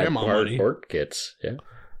multi-part orc kits. Yeah.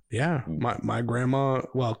 Yeah, my grandma.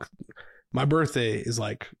 Well, my birthday is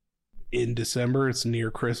like. In December, it's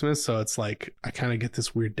near Christmas, so it's like I kind of get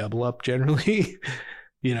this weird double up generally.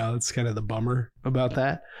 It's kind of the bummer about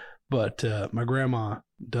that. But my grandma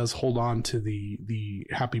does hold on to the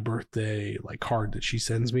happy birthday like card that she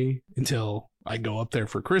sends me until I go up there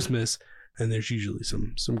for Christmas, and there's usually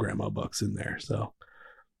some grandma bucks in there. So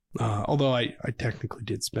although I technically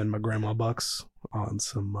did spend my grandma bucks on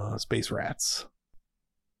some Space Rats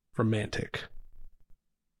from Mantic.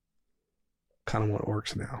 Kind of want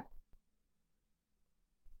orcs now.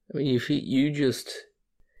 I mean, if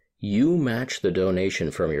you match the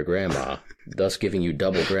donation from your grandma, thus giving you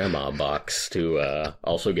double grandma bucks to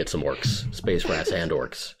also get some orcs, Space Rats and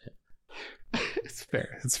orcs. It's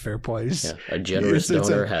fair. It's a fair point. Yeah, a generous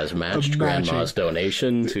donor has matched grandma's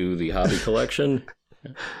donation to the hobby collection.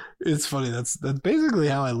 It's funny. That's basically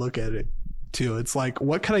how I look at it too. It's like,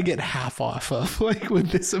 what can I get half off of? Like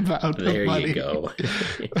with this amount of money. There you go.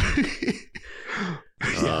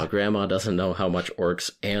 Grandma doesn't know how much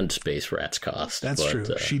orcs and Space Rats cost. That's true.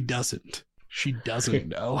 She doesn't. She doesn't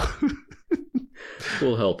know.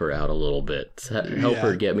 We'll help her out a little bit. Help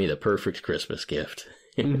her get me the perfect Christmas gift.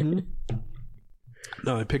 Mm-hmm.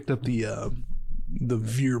 No, I picked up the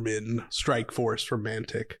Veerman Strike Force from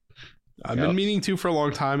Mantic. I've been meaning to for a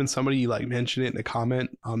long time, and somebody like mentioned it in a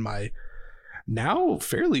comment on my now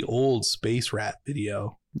fairly old Space Rat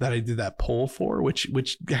video that I did that poll for, which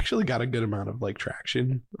actually got a good amount of like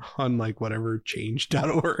traction on like whatever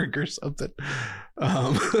change.org or something.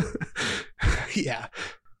 Yeah.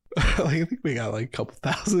 Like, I think we got like a couple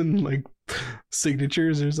thousand like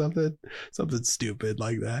signatures or something stupid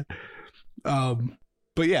like that.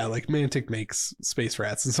 But yeah, like Mantic makes Space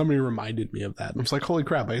Rats, and somebody reminded me of that. And I was like, holy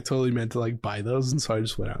crap, I totally meant to like buy those. And so I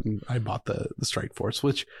just went out and I bought the Strike Force,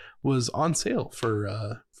 which was on sale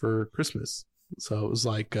for Christmas. So it was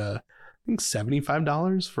like I think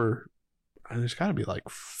 $75 for, there's got to be like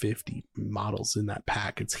 50 models in that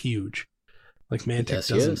pack. It's huge. Like Mantic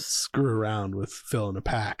doesn't screw around with filling a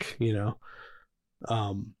pack, you know.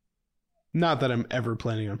 Not that I'm ever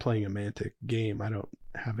planning on playing a Mantic game. I don't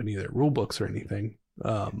have any of their rule books or anything.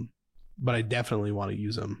 But I definitely want to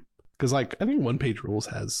use them because, like, I think One Page Rules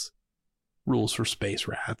has rules for Space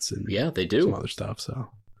Rats and they do some other stuff. So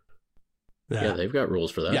yeah, they've got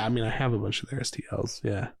rules for that. Yeah, I mean, I have a bunch of their STLs.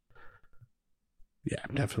 Yeah,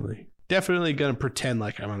 I'm definitely gonna pretend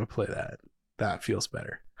like I'm gonna play that. That feels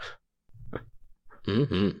better.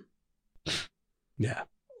 Mm-hmm. Yeah.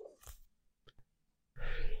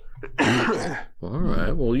 All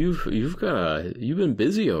right. Well, you've been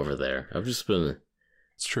busy over there. I've just been.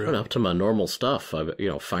 It's true. Up to my normal stuff. I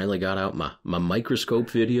finally got out my microscope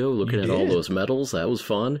video, looking at all those metals. That was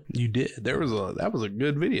fun. You did. That was a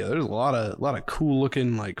good video. There's a lot of cool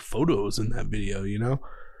looking like photos in that video. You know.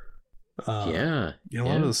 A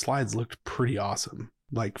lot of the slides looked pretty awesome.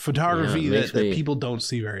 Like photography that people don't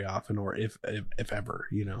see very often, or if ever.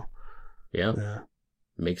 You know. Yeah.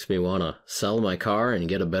 Makes me want to sell my car and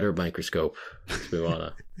get a better microscope. Makes me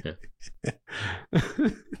want to.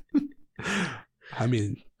 Yeah. I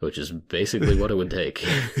mean, which is basically what it would take.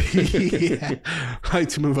 Yeah, like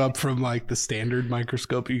to move up from like the standard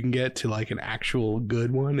microscope you can get to like an actual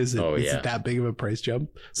good one. Is it that big of a price jump?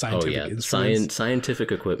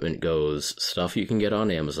 Scientific equipment goes stuff you can get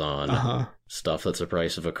on Amazon, stuff that's the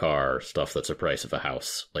price of a car, stuff that's the price of a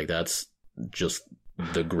house. Like that's just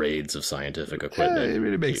the grades of scientific equipment. I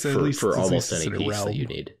mean, it makes sense for almost any piece that you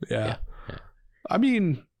need. Yeah. I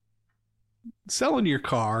mean, selling your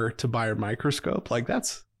car to buy a microscope, like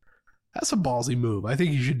that's a ballsy move. I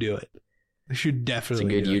think you should do it. You should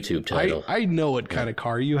definitely. It's a good YouTube title. I know what kind of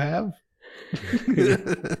car you have.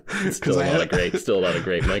 Still not a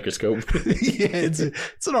great microscope. Yeah, it's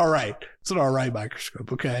an all right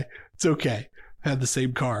microscope. Okay, it's okay. I had the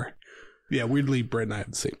same car. Yeah, weirdly, Brett and I have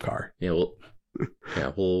the same car.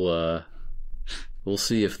 We'll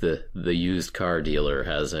see if the used car dealer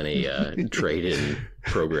has any trade-in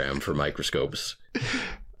program for microscopes.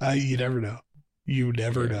 You never know. You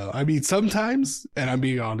never know. I mean, sometimes, and I'm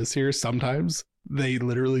being honest here, sometimes they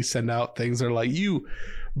literally send out things that are like, you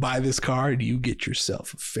buy this car and you get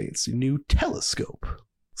yourself a fancy new telescope.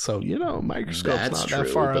 So, microscopes not that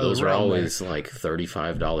far out of the realm. But those are always like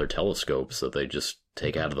 $35 telescopes that they just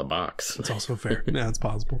take out of the box. That's also fair. Yeah, it's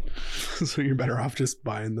possible. So you're better off just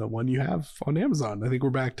buying the one you have on Amazon. I think we're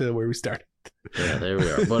back to where we started. Yeah, there we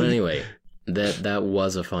are. But anyway, that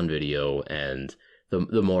was a fun video, and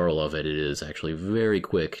the moral of it is actually very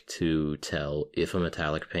quick to tell if a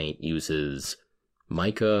metallic paint uses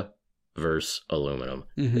mica versus aluminum.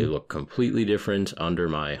 Mm-hmm. They look completely different under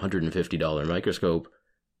my $150 microscope.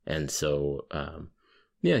 And so,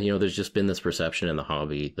 there's just been this perception in the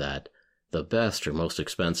hobby that the best or most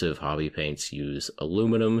expensive hobby paints use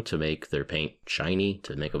aluminum to make their paint shiny,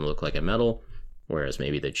 to make them look like a metal, whereas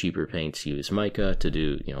maybe the cheaper paints use mica to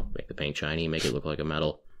do, make the paint shiny, make it look like a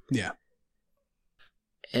metal. Yeah.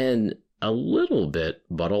 And a little bit,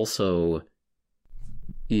 but also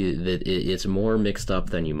it's more mixed up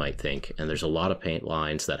than you might think. And there's a lot of paint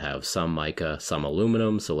lines that have some mica, some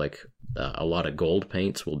aluminum. So like a lot of gold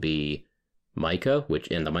paints will be mica,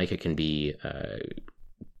 and the mica can be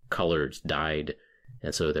colored, dyed,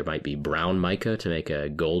 and so there might be brown mica to make a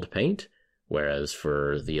gold paint, whereas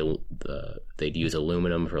for they'd use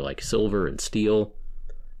aluminum for like silver and steel.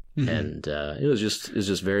 And it was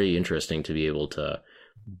just very interesting to be able to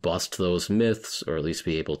bust those myths, or at least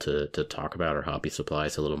be able to talk about our hobby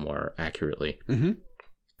supplies a little more accurately. And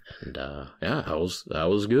that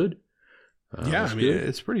was good.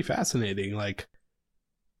 It's pretty fascinating. Like,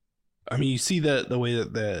 I mean, you see the way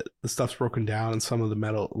that the stuff's broken down, and some of the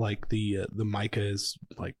metal, like the mica is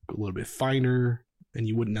like a little bit finer, and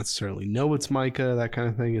you wouldn't necessarily know it's mica, that kind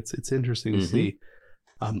of thing. It's interesting to see.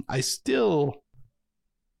 I still,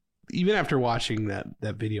 even after watching that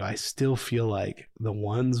video, I still feel like the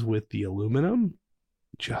ones with the aluminum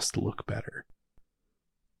just look better.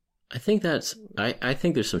 I think I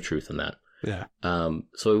think there's some truth in that. Yeah.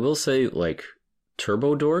 So I will say, like,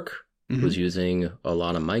 Turbo Dork was using a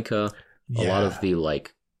lot of mica. A lot of the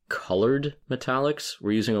like colored metallics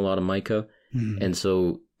were using a lot of mica. And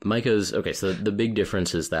so mica's okay. So the big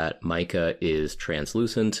difference is that mica is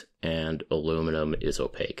translucent and aluminum is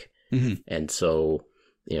opaque. And so,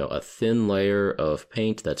 you know, a thin layer of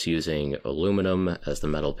paint that's using aluminum as the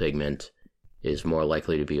metal pigment is more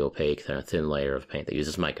likely to be opaque than a thin layer of paint that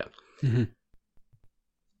uses mica.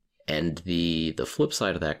 And the flip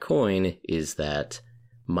side of that coin is that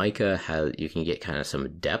mica you can get kind of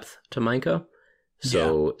some depth to mica.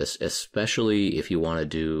 So especially if you want to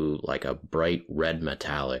do like a bright red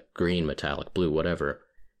metallic, green metallic, blue, whatever,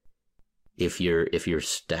 if you're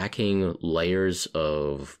stacking layers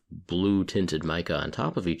of blue tinted mica on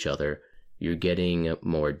top of each other, you're getting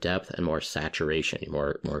more depth and more saturation,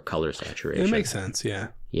 more color saturation. It makes sense, yeah.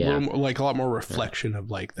 Like a lot more reflection of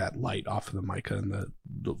like that light off of the mica and the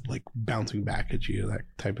like bouncing back at you, that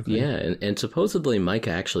type of thing. Yeah, and supposedly mica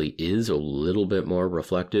actually is a little bit more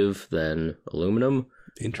reflective than aluminum.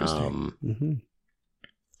 Interesting.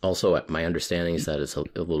 Also, my understanding is that it's a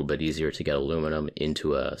little bit easier to get aluminum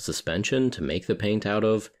into a suspension to make the paint out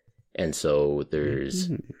of, and so there's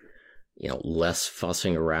less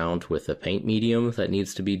fussing around with the paint medium that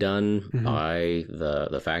needs to be done by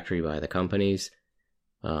the factory, by the companies.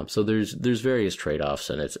 So there's various trade-offs,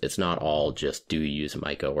 and it's not all just do you use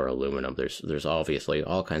mica or aluminum. There's obviously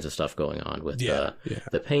all kinds of stuff going on with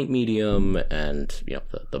the paint medium and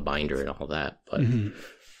the binder and all that. But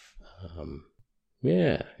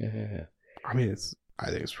yeah. I mean, I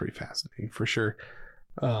think it's pretty fascinating for sure.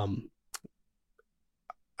 I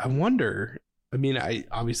wonder. I mean, I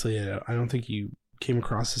don't think you came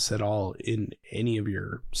across this at all in any of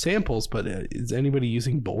your samples, but is anybody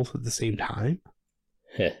using both at the same time?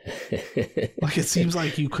 Like, it seems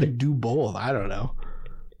like you could do both. I don't know.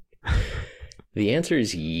 The answer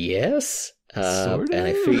is yes. Sort of?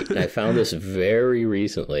 And I found this very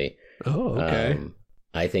recently. Oh, okay.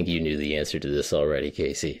 I think you knew the answer to this already,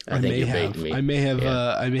 Casey. I think you're baiting me. I may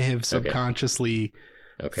have subconsciously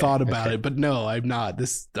thought about it, but no, I'm not.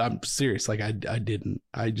 I'm serious. Like I didn't.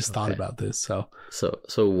 I just thought about this.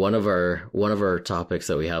 So one of our topics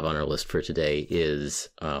that we have on our list for today is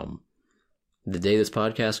the day this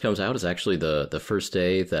podcast comes out is actually the first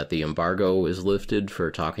day that the embargo is lifted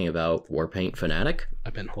for talking about Warpaint Fanatic.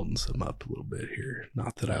 I've been holding some up a little bit here.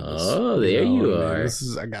 Not that I was. Oh, there you are.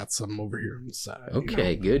 I got some over here on the side.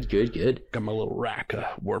 Okay, good. Got my little rack of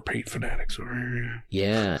Warpaint Fanatics over here.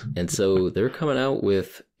 Yeah, and so they're coming out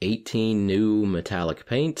with 18 new metallic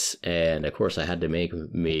paints, and of course I had to make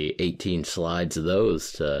me 18 slides of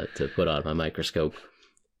those to put on my microscope.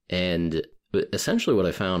 And essentially what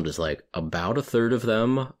I found is like about a third of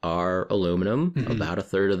them are aluminum, about a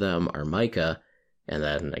third of them are mica, and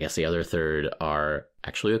then I guess the other third are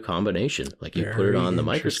actually a combination. Like you put it on the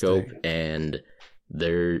microscope and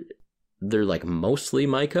they're like mostly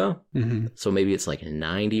mica. So maybe it's like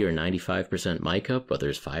 90 or 95% mica, but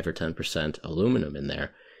there's 5 or 10% aluminum in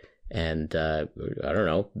there. And I don't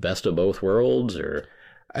know, best of both worlds, or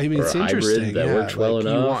I mean, it's interesting that works well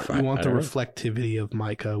enough. You want the reflectivity of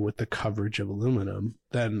mica with the coverage of aluminum,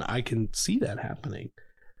 then I can see that happening.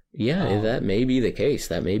 Yeah, that may be the case.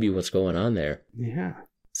 That may be what's going on there. Yeah.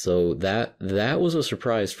 So that was a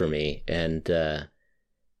surprise for me, and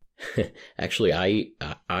actually,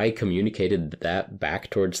 I communicated that back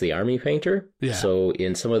towards the army painter. Yeah. So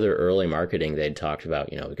in some of their early marketing, they'd talked about,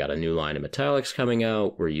 we've got a new line of metallics coming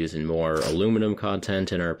out. We're using more aluminum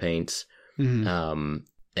content in our paints.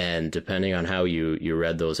 And depending on how you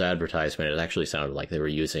read those advertisements, it actually sounded like they were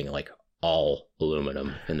using like all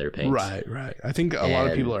aluminum in their paints. Right. I think a lot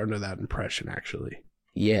of people are under that impression, actually.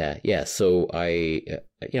 Yeah. So I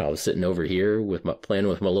was sitting over here playing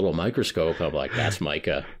with my little microscope. I'm like, that's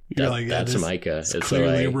mica. That's mica. It's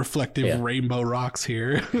clearly reflective rainbow rocks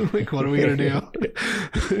here. Like, what are we gonna do?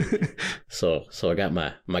 So I got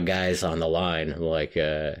my guys on the line. I'm like,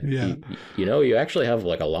 you actually have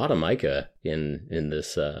like a lot of mica in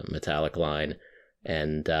this metallic line,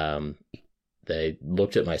 and they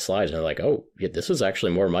looked at my slides and they're like, oh, yeah, this is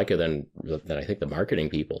actually more mica than I think the marketing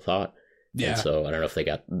people thought. Yeah. And so I don't know if they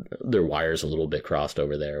got their wires a little bit crossed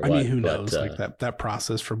over there. I mean, who knows? Like that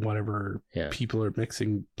process from whatever people are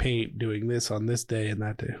mixing paint, doing this on this day and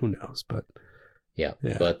that day. Who knows? But yeah.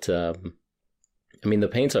 But I mean, the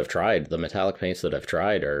paints I've tried, the metallic paints that I've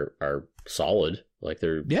tried are solid. Like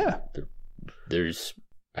there's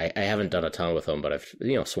I haven't done a ton with them, but I've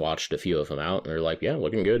swatched a few of them out, and they're like, yeah,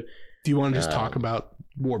 looking good. Do you want to just talk about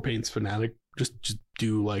Warpaints Fanatic? Just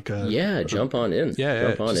do like jump on in.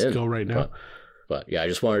 Jump on in. Go right now. But yeah, I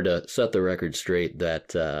just wanted to set the record straight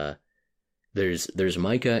that there's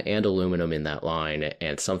mica and aluminum in that line,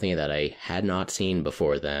 and something that I had not seen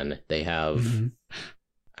before then. They have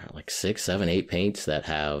like 6, 7, 8 paints that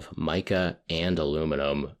have mica and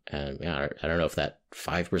aluminum, and I don't know if that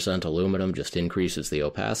 5% aluminum just increases the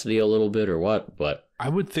opacity a little bit or what, but I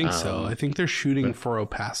would think so. I think they're shooting for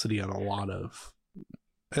opacity on a lot of,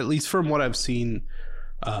 at least from what I've seen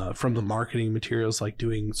from the marketing materials, like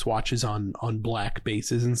doing swatches on black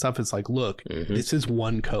bases and stuff. It's like, look, this is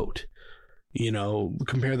one coat,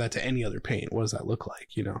 compare that to any other paint. What does that look like?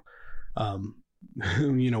 We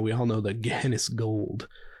all know that Guinness Gold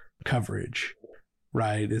coverage,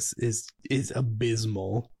 right, is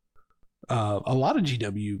abysmal. A lot of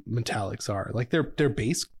GW metallics are like their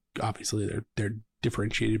base, obviously they're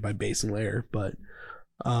differentiated by base and layer, but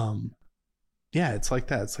it's like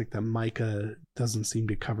that. It's like the mica doesn't seem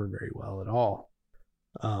to cover very well at all.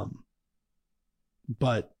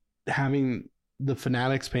 But having the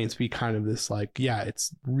Fanatics paints be kind of this like,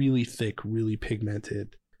 it's really thick, really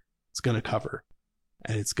pigmented, it's gonna cover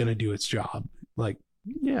and it's gonna do its job. Like,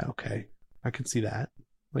 okay, I can see that.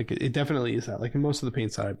 Like, it definitely is that. Like, in most of the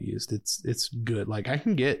paints that I've used, it's good. Like, I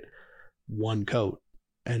can get one coat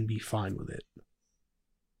and be fine with it.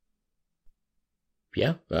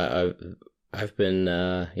 Yeah, I've been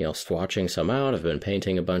swatching some out. I've been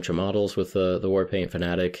painting a bunch of models with the Warpaint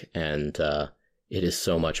Fanatic, and it is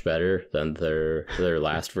so much better than their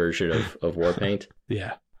last version of Warpaint.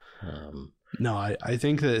 Yeah. No, I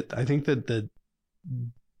think that the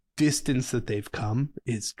distance that they've come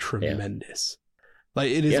is tremendous.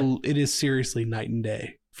 Like, it is seriously night and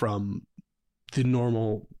day from the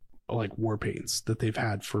normal like Warpaints that they've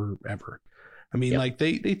had forever. I mean, like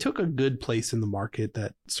they took a good place in the market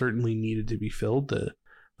that certainly needed to be filled. The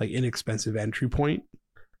like inexpensive entry point,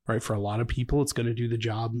 right? For a lot of people, it's going to do the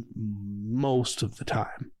job most of the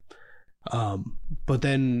time. But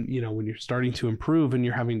then, when you're starting to improve and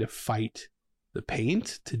you're having to fight the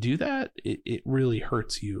paint to do that, it really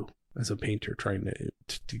hurts you as a painter trying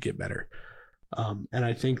to get better. And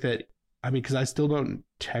I think that, because I still don't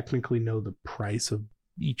technically know the price of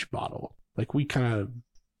each bottle. Like, we kind of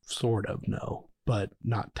sort of know, but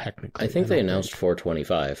not technically. I think they announced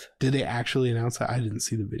 $425. Did they actually announce that? I didn't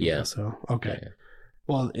see the video. Yeah. So, okay. Yeah.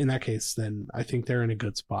 Well, in that case, then I think they're in a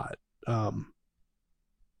good spot.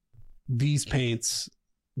 These paints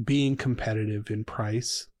being competitive in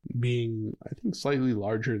price, being, I think, slightly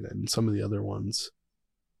larger than some of the other ones,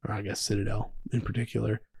 or I guess Citadel in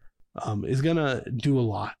particular, is gonna do a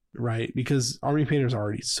lot, right? Because Army Painter are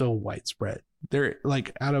already so widespread. They're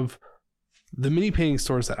like, out of the mini painting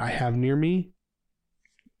stores that I have near me,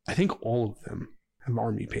 I think all of them have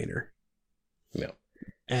Army Painter. Yeah,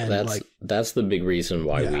 and that's the big reason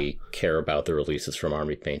why we care about the releases from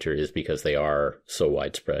Army Painter, is because they are so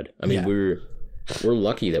widespread. I mean, we're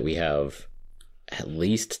lucky that we have at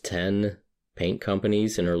least 10 paint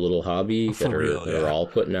companies in our little hobby that are all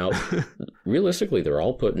putting out. Realistically, they're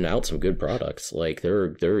all putting out some good products. Like,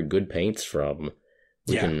 there are good paints from.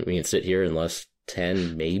 We can sit here and list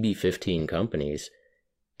 10, maybe 15 companies,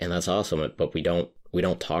 and that's awesome. But we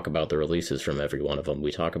don't talk about the releases from every one of them.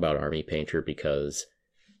 We talk about Army Painter because,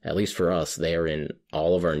 at least for us, they are in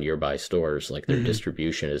all of our nearby stores. Like, their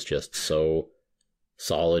distribution is just so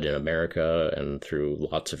solid in America and through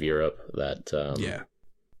lots of Europe that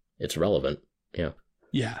it's relevant.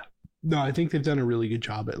 Yeah. No, I think they've done a really good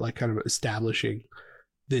job at like kind of establishing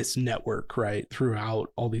this network, right,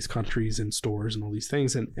 throughout all these countries and stores and all these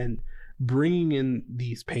things, and bringing in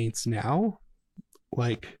these paints now.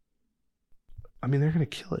 Like, I mean, they're gonna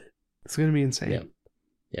kill it. It's gonna be insane.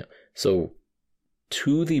 Yeah. So,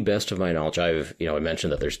 to the best of my knowledge, I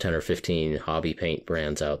mentioned that there's 10 or 15 hobby paint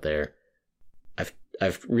brands out there.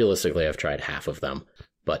 I've tried half of them,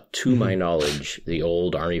 but to my knowledge, the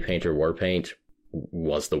old Army Painter Warpaint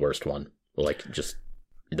was the worst one. Like, just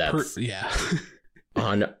that's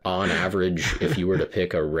on average, if you were to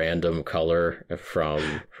pick a random color from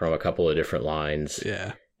a couple of different lines,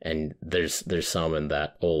 and there's some in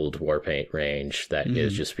that old Warpaint range that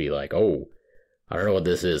is just be like, oh, I don't know what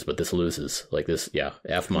this is, but this loses. Like this,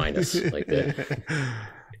 F minus. Like that.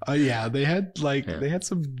 They had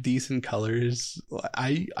some decent colors.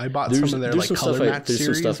 I bought some of their like color match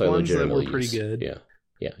series ones that were pretty good. Yeah.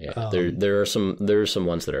 There are some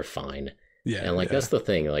ones that are fine. Yeah, and like that's the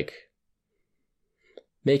thing. Like,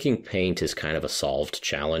 making paint is kind of a solved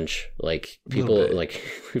challenge. Like, people like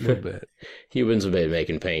humans have been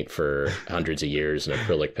making paint for hundreds of years and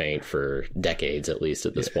acrylic paint for decades at least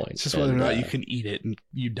at this point. It's just whether or not you can eat it and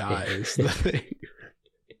you die is the thing.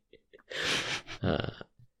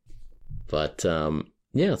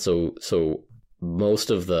 So most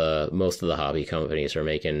of the hobby companies are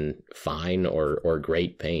making fine or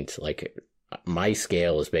great paint. Like, my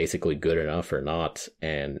scale is basically good enough or not,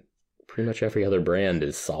 and pretty much every other brand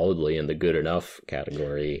is solidly in the good enough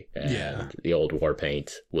category, and the old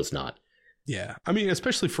Warpaint was not. Yeah, I mean,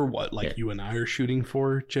 especially for what you and I are shooting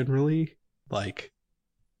for generally, like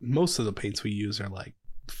most of the paints we use are like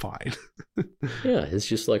fine. It's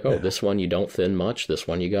just like, this one you don't thin much, this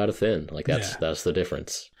one you gotta thin. Like that's the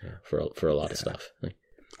difference for a lot of stuff.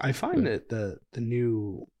 I find that the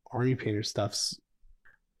new Army Painter stuff's,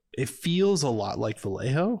 it feels a lot like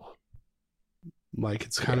Vallejo. Like,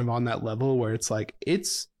 it's kind of on that level where it's like,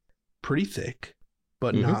 it's pretty thick,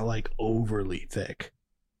 but not like overly thick.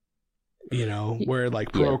 You know, where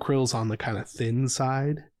like Pro Acryl's on the kind of thin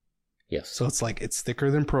side. Yes. So it's like, it's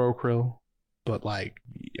thicker than Pro Acryl, but like,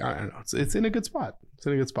 I don't know, it's in a good spot. It's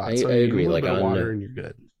in a good spot. I agree. Like, on water and you're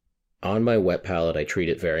good. On my wet palette, I treat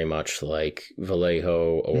it very much like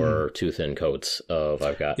Vallejo or two thin coats of,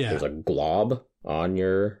 there's a glob on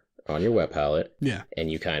your wet palette. Yeah. And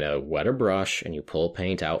you kind of wet a brush and you pull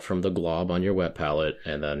paint out from the glob on your wet palette,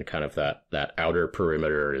 and then kind of that outer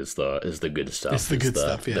perimeter is the good stuff. It's the good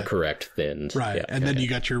stuff, the correct thinned. Right. And then you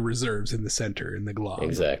got your reserves in the center in the glob.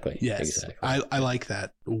 Exactly. Yes. Exactly. I like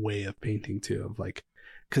that way of painting too, of like,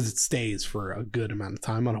 because it stays for a good amount of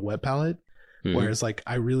time on a wet palette. Whereas like,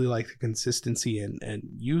 I really like the consistency and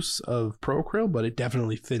use of Pro Acryl, but it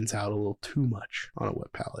definitely thins out a little too much on a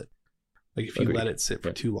wet palette. Like, if you let it sit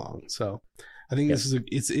for too long. So I think this is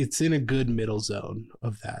it's in a good middle zone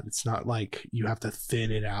of that. It's not like you have to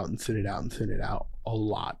thin it out and thin it out and thin it out a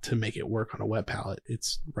lot to make it work on a wet palette.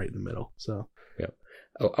 It's right in the middle. So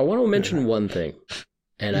I want to mention one thing,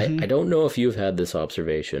 and I don't know if you've had this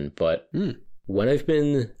observation, but when I've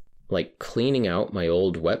been like cleaning out my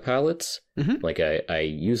old wet palettes, like I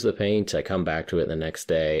use the paint, I come back to it the next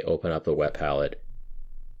day, open up the wet palette,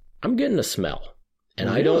 I'm getting a smell, and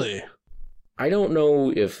I don't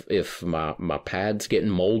know if my pad's getting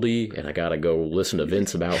moldy and I gotta go listen to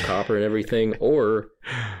Vince about copper and everything, or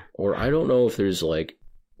I don't know if there's like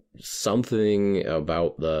something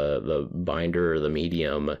about the binder or the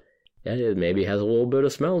medium that it maybe has a little bit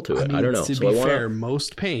of smell to it. I don't know. To be fair,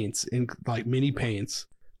 most paints, in like mini paints,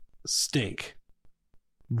 stink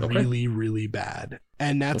really, really bad,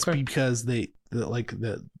 and that's because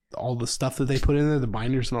all the stuff that they put in there, the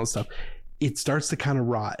binders and all the stuff, it starts to kind of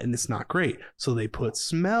rot and it's not great. So they put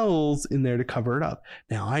smells in there to cover it up.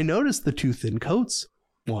 Now, I noticed the two thin coats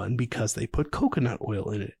one because they put coconut oil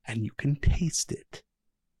in it and you can taste it.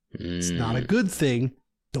 It's not a good thing.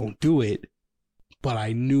 Don't do it. But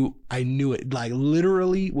I knew it, like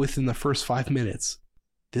literally within the first 5 minutes.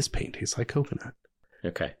 This paint tastes like coconut.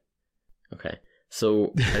 Okay.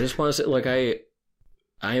 So I just want to say, like, I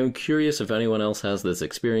am curious if anyone else has this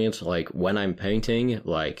experience. Like, when I'm painting,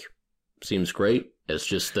 like, seems great. It's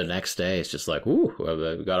just the next day, it's just like, ooh,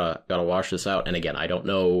 I've gotta wash this out. And again, I don't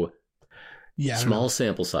know. Yeah. Small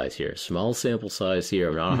sample size here. I'm not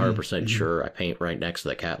 100% sure. I paint right next to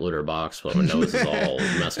the cat litter box, but my nose is all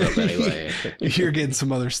messed up anyway. You're getting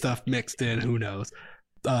some other stuff mixed in. Who knows?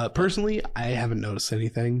 Personally, I haven't noticed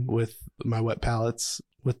anything with my wet palettes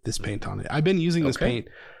with this paint on it. I've been using this paint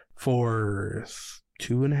for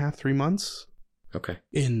 2.5, 3 months. Okay.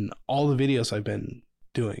 In all the videos I've been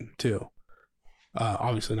doing too.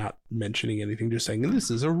 Obviously not mentioning anything, just saying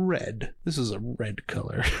this is a red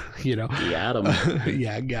color. You know, got him.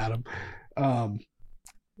 Yeah, got him.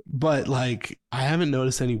 But like, I haven't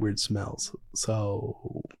noticed any weird smells,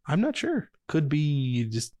 so I'm not sure. Could be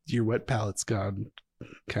just your wet palette's gone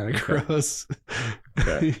kind of gross.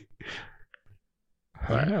 Okay.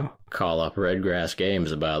 I don't know. Call up Redgrass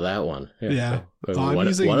Games about that one. Yeah. So, I'm one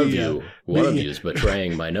using of the, you is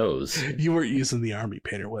betraying my nose. You weren't using the Army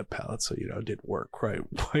Painter web palette, so it didn't work quite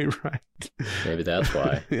right. Maybe that's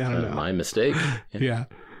why. I don't know. My mistake. Yeah.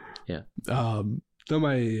 So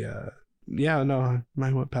my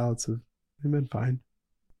my web palettes have been fine.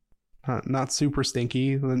 Not super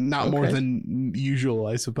stinky. Not more than usual,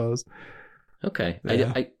 I suppose. Okay.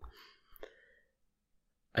 Yeah.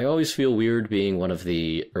 I always feel weird being one of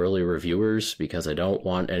the early reviewers because I don't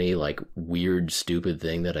want any like weird, stupid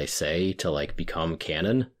thing that I say to like become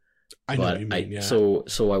canon. I know what you mean, yeah. So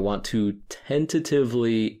I want to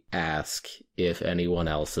tentatively ask if anyone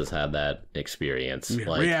else has had that experience. Yeah,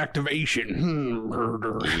 like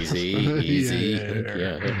reactivation. Easy.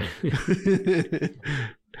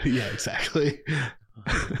 Yeah, exactly.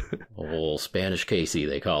 Old Spanish Casey,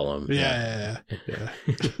 they call him. Yeah.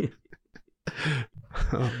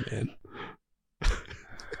 Oh, man.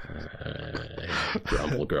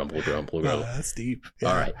 Grumble. Oh, that's deep.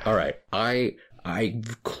 Yeah. All right. I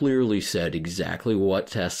clearly said exactly what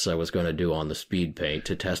tests I was going to do on the speed paint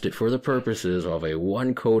to test it for the purposes of a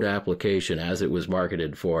one-coat application as it was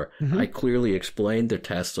marketed for. Mm-hmm. I clearly explained the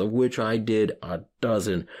tests, of which I did a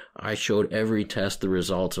dozen. I showed every test the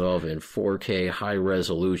results of in 4K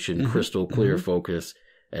high-resolution, crystal clear focus,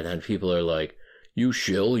 and then people are like, you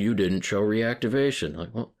shill, you didn't show reactivation.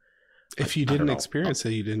 Like, well, if you didn't experience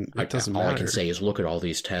it, you didn't. It doesn't matter. All I can say is look at all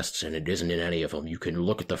these tests, and it isn't in any of them. You can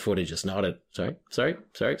look at the footage. It's not a. Sorry.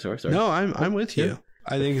 No, I'm with you.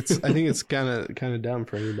 I think it's kind of dumb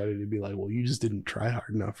for anybody to be like, well, you just didn't try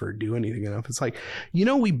hard enough or do anything enough. It's like,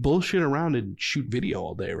 we bullshit around and shoot video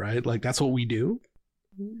all day, right? Like that's what we do.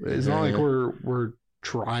 It's not like we're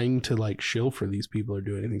trying to like shill for these people or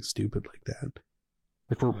do anything stupid like that.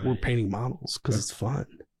 Like we're painting models because it's fun.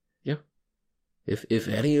 Yeah. If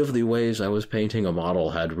any of the ways I was painting a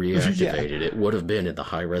model had reactivated, it would have been in the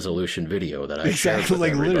high resolution video that I shared with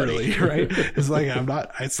everybody. Literally, right? It's like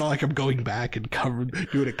it's not like I'm going back and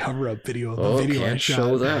doing a cover up video of the video I shot.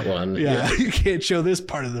 Show that one. Yeah, you can't show this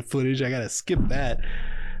part of the footage. I gotta skip that.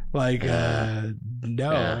 Like,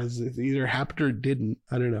 it's either happened or it didn't.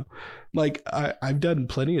 I don't know. Like, I've done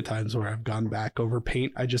plenty of times where I've gone back over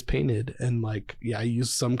paint I just painted, and like, I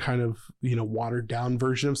used some kind of, watered down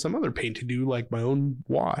version of some other paint to do like my own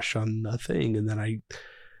wash on a thing. And then I,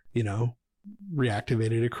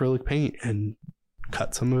 reactivated acrylic paint and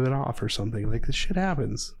cut some of it off or something. Like, this shit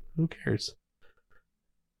happens. Who cares?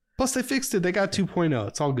 Plus, they fixed it. They got 2.0.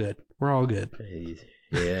 It's all good. We're all good.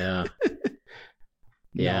 Yeah.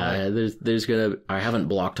 Yeah, I haven't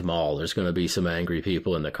blocked them all. There's gonna be some angry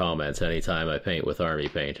people in the comments anytime I paint with Army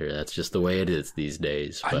Painter. That's just the way it is these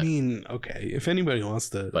days. But, I mean, okay, if anybody wants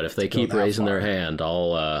to, but if they keep raising their hand,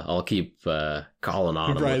 I'll keep calling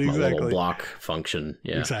on them with my little block function.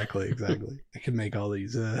 Yeah, exactly. I can make all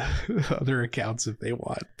these other accounts if they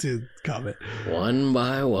want to comment one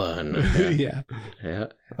by one. Yeah.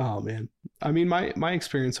 Oh man, I mean, my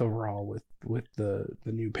experience overall with the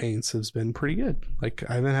new paints has been pretty good. Like,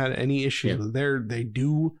 I haven't had any issues with it. They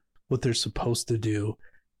do what they're supposed to do,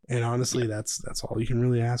 and honestly, that's all you can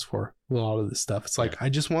really ask for with a lot of this stuff. It's like, I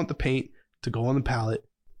just want the paint to go on the palette,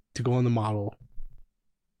 to go on the model,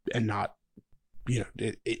 and not,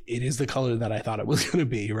 it is the color that I thought it was going to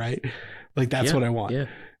be, right? Like, that's what I want,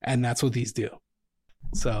 and that's what these do.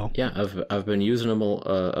 So I've been using them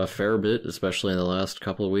a fair bit, especially in the last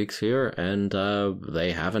couple of weeks here, and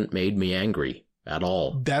they haven't made me angry at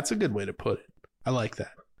all. That's a good way to put it. I like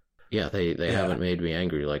that. Yeah, they haven't made me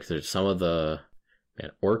angry. Like, there's some of the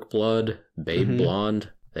Orc Blood, Babe Blonde,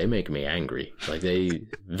 they make me angry. Like, they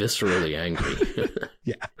viscerally angry.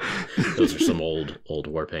 Yeah. Those are some old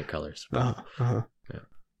war paint colors.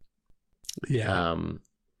 Yeah.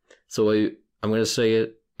 So I'm going to say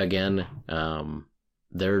it again.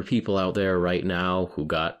 There are people out there right now who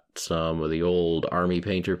got some of the old Army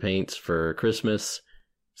Painter paints for Christmas.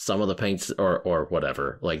 Some of the paints or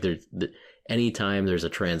whatever. Like, anytime there's a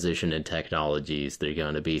transition in technologies, there's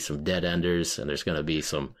going to be some dead enders, and there's going to be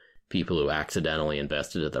some people who accidentally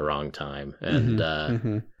invested at the wrong time.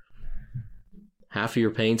 And half of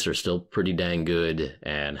your paints are still pretty dang good,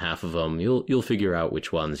 and half of them you'll figure out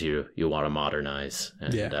which ones you want to modernize.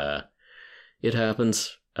 And it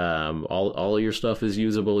happens. All of your stuff is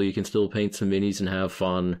usable. You can still paint some minis and have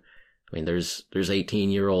fun. I mean, there's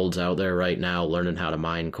 18-year-olds out there right now learning how to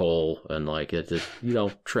mine coal, and like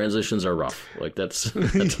transitions are rough. Like, that's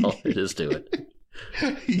all it is to it.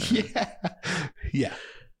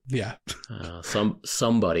 Yeah.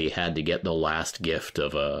 Somebody had to get the last gift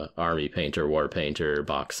of a Army Painter War Painter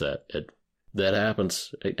box set. that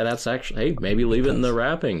happens. And that's actually, hey, maybe leave it in the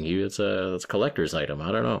wrapping. It's a collector's item.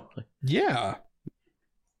 I don't know. Yeah.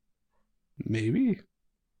 Maybe.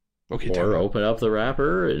 Okay. Or open up the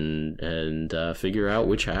wrapper and figure out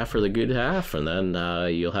which half are the good half, and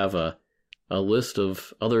then you'll have a list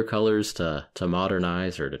of other colors to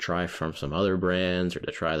modernize or to try from some other brands or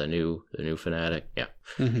to try the new Fanatic. Yeah.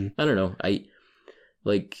 Mm-hmm. I don't know.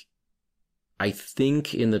 I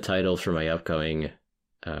think in the title for my upcoming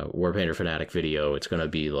Warpainter Fanatic video, it's going to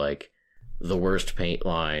be like the worst paint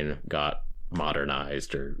line got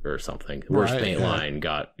modernized or something. The worst paint line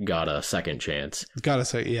got a second chance. Gotta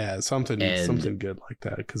say, something good like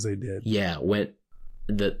that, because they did. Yeah, when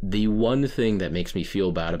the one thing that makes me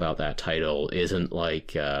feel bad about that title isn't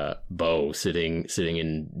like Bo sitting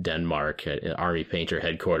in Denmark at Army Painter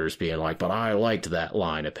headquarters being like, but I liked that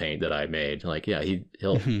line of paint that I made. Like, yeah,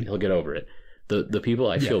 he'll get over it. The people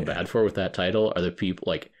I feel bad for with that title are the people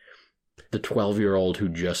like the 12-year-old who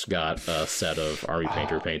just got a set of Army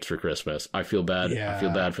Painter paints for Christmas. I feel bad. I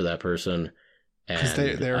feel bad for that person. Because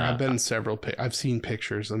there have been several. I've seen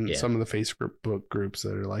pictures in some of the Facebook groups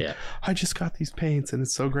that are like, I just got these paints and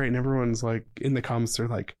it's so great. And everyone's like, in the comments, they're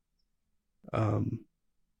like,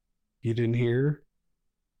 you didn't hear?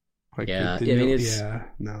 Like, no.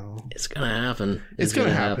 It's going to happen. It's going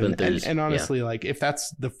to happen. And honestly, like, if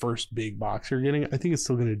that's the first big box you're getting, I think it's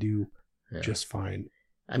still going to do just fine.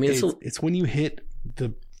 I mean, it's when you hit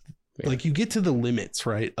like you get to the limits,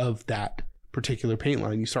 right, of that particular paint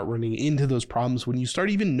line, you start running into those problems when you start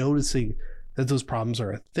even noticing that those problems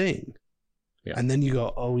are a thing. Yeah. And then you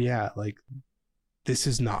go, oh yeah, like this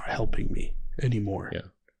is not helping me anymore.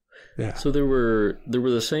 Yeah. So there were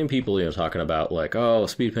the same people, talking about like, oh,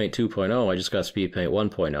 Speed Paint 2.0, I just got Speed Paint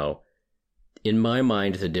 1.0. In my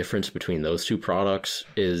mind, the difference between those two products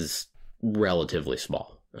is relatively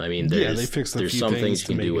small. I mean, there's some things you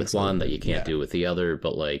can do with one that you can't do with the other,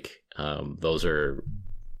 but like,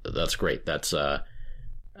 that's great. That's, I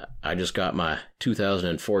just got my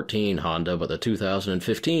 2014 Honda, but the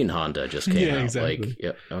 2015 Honda just came out. Exactly.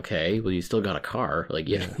 Like, okay, well, you still got a car. Like,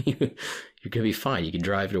 you can be fine. You can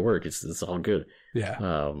drive to work. It's all good.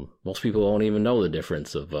 Yeah. Most people won't even know the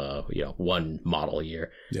difference of, one model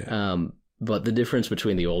year. Yeah. But the difference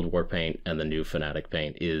between the old Warpaint and the new Fanatic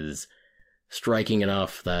paint is striking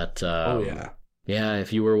enough that,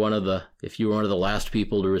 if you were one of the last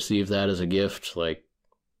people to receive that as a gift, like,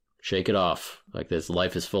 shake it off. Like, this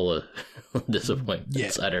life is full of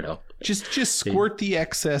disappointments. I don't know. Just squirt the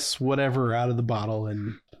excess whatever out of the bottle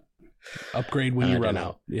and upgrade when you run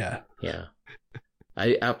out. Yeah.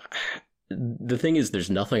 I the thing is, there's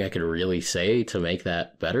nothing I could really say to make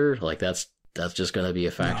that better. Like, that's just going to be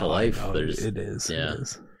a fact of life. It is. Yeah. It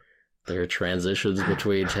is. There are transitions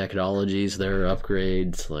between technologies. There are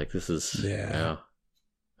upgrades. Like, this is. I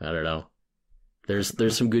don't know.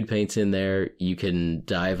 There's some good paints in there. You can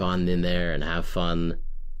dive on in there and have fun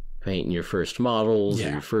painting your first models or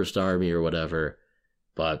your first army or whatever.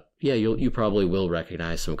 But yeah, you probably will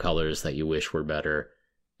recognize some colors that you wish were better,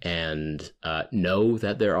 and know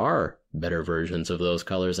that there are better versions of those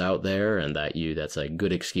colors out there, and that's a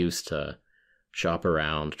good excuse to shop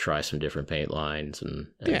around, try some different paint lines, and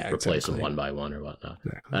replace them one by one or whatnot.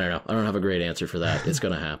 Exactly. I don't know. I don't have a great answer for that. It's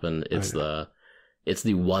going to happen. It's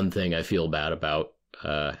the one thing I feel bad about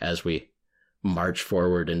as we march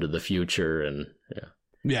forward into the future and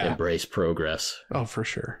embrace progress. Oh, for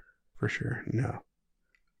sure. No.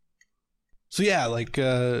 So yeah, like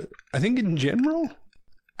I think in general,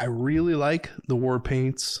 I really like the war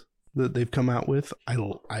paints that they've come out with. I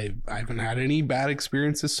haven't had any bad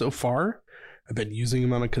experiences so far. I've been using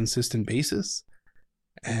them on a consistent basis,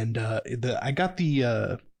 and I got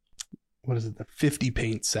the the 50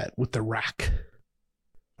 paint set with the rack.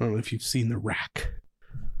 I don't know if you've seen the rack.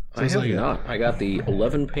 So I have not. I got the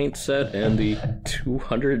 11 paint set and the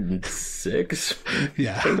 206.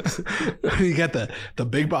 Yeah. You got the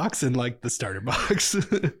big box and like the starter box.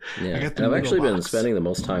 Yeah. I've actually been spending the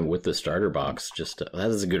most time with the starter box. That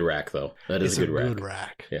is a good rack, though. It's a good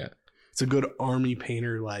rack. Yeah. It's a good Army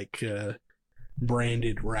Painter like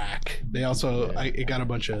branded rack. They also it got a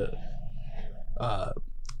bunch of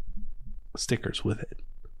stickers with it.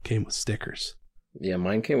 Came with stickers. Yeah,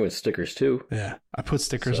 mine came with stickers too. Yeah, I put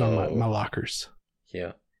stickers on my lockers.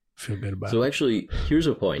 Yeah, feel good about it. So actually, here's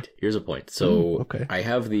a point. So I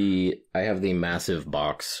have the massive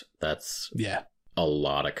box that's a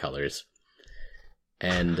lot of colors,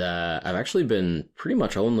 and I've actually been pretty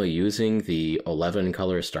much only using the 11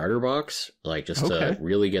 color starter box, like just to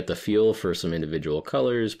really get the feel for some individual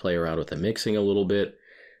colors, play around with the mixing a little bit.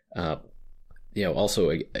 Also,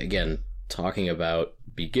 again, talking about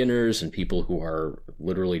beginners and people who are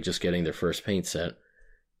literally just getting their first paint set.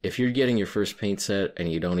 If you're getting your first paint set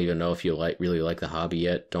and you don't even know if you really like the hobby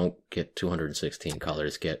yet, don't get 216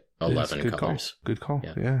 colors. Get 11 colors. Good call.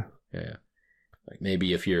 Yeah. Like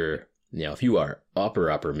maybe if you're, if you are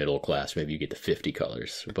upper middle class, maybe you get to 50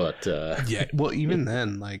 colors. But yeah, well, even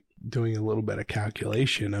then, like doing a little bit of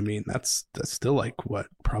calculation, I mean, that's still like what,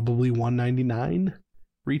 probably $199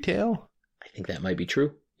 retail. I think that might be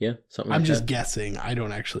true. Yeah, something. Like I'm just that. guessing. I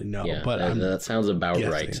don't actually know, but that sounds about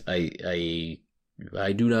guessing. Right.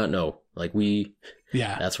 I do not know. Like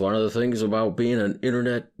that's one of the things about being an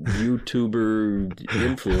internet YouTuber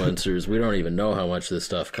influencers. We don't even know how much this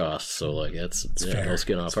stuff costs. So like that's no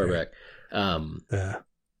skin off our back.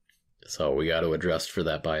 So we got to adjust for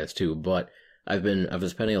that bias too. But I've been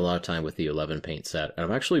spending a lot of time with the 11 paint set, and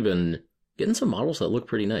I've actually been getting some models that look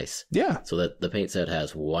pretty nice. Yeah. So that the paint set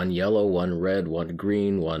has one yellow, one red, one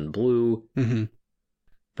green, one blue. Mm-hmm.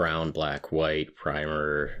 Brown, black, white,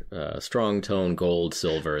 primer, strong tone, gold,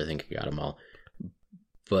 silver. I think you got them all.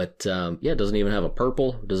 But it doesn't even have a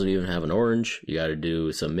purple. It doesn't even have an orange. You got to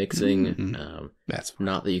do some mixing. Mm-hmm. That's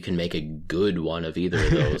not that you can make a good one of either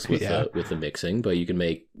of those with the mixing, but you can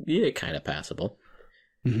make it kind of passable.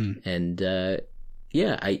 Mm-hmm. And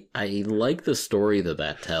I like the story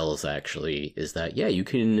that tells. Actually, is that you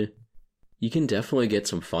can definitely get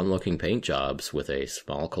some fun looking paint jobs with a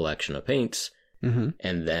small collection of paints. Mm-hmm.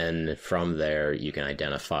 And then from there, you can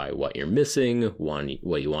identify what you're missing, what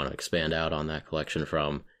you want to expand out on that collection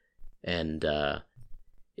from. And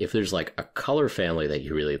if there's like a color family that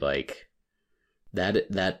you really like,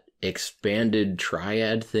 that expanded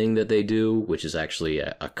triad thing that they do, which is actually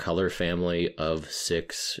a color family of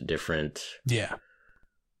 6 different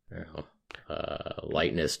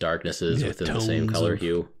lightness, darknesses within the same color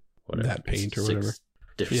hue. Whatever. That paint or whatever.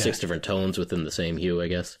 6 different tones within the same hue, I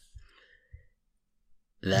guess.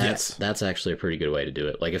 That's actually a pretty good way to do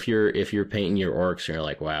it. Like if you're painting your orcs and you're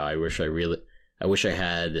like, wow, I wish I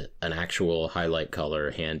had an actual highlight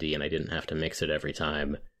color handy and I didn't have to mix it every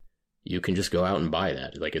time. You can just go out and buy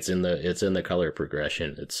that. Like it's in the color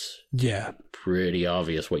progression. It's pretty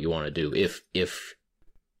obvious what you want to do if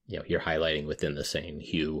you're highlighting within the same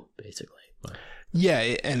hue, basically. Yeah,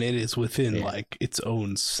 and it is within like its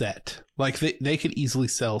own set. Like they could easily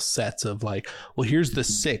sell sets of like, well, here's the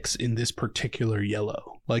 6 in this particular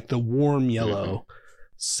yellow. Like the warm yellow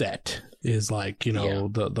set is like,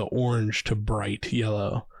 the orange to bright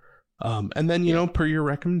yellow. And then, per your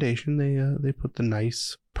recommendation, they put the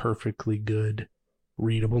nice, perfectly good,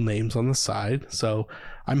 readable names on the side. So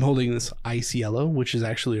I'm holding this ice yellow, which is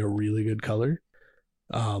actually a really good color.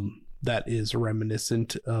 That is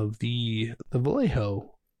reminiscent of the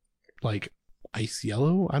Vallejo, like ice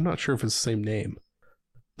yellow. I'm not sure if it's the same name.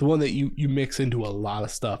 The one that you mix into a lot of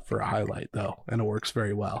stuff for a highlight, though, and it works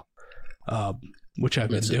very well. Which I've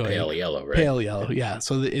been doing. Pale yellow, right? Pale yellow, yeah.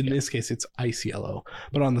 So in this case, it's ice yellow.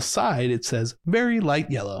 But on the side, it says very light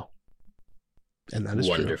yellow. And that is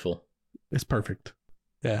wonderful. True. It's perfect.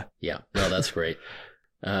 Yeah. Yeah. No, that's great.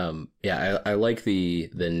 I like the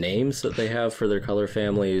names that they have for their color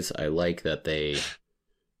families. I like that they,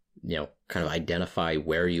 kind of identify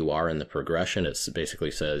where you are in the progression. It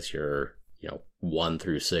basically says you're, 1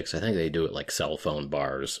 through 6. I think they do it like cell phone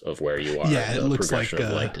bars of where you are. Yeah, it looks like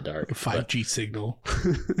light to dark. A 5G signal.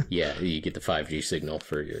 Yeah, you get the 5G signal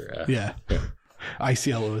for your. Ice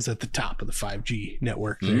yellow is at the top of the 5G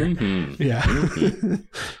network there. Mm-hmm. Yeah. Mm-hmm.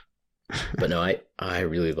 But no, I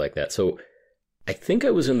really like that. So I think I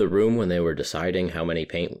was in the room when they were deciding how many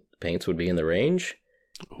paints would be in the range.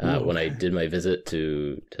 When I did my visit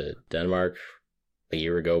to Denmark a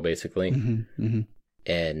year ago, basically. Mm-hmm, mm-hmm.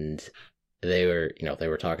 And they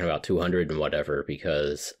were talking about 200 and whatever,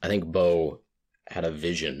 because I think Bo had a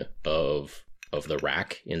vision of the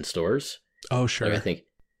rack in stores. Oh, sure. Like I think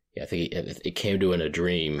it came to in a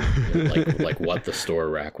dream, like what the store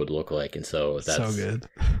rack would look like. And so that's so good.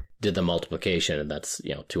 Did the multiplication, and that's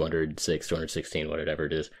 206, 216, whatever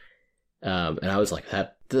it is. And I was like,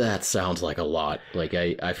 that sounds like a lot. Like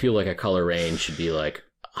I feel like a color range should be like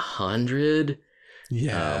 100.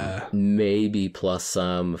 Yeah. Maybe plus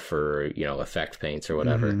some for, effect paints or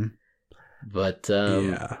whatever. Mm-hmm. But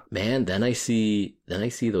man, then I see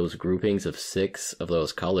those groupings of 6 of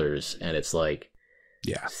those colors, and it's like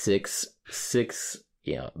six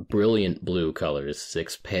brilliant blue colors,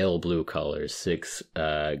 6 pale blue colors, 6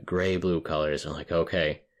 gray blue colors. I'm like,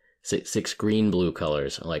 okay, 6 green blue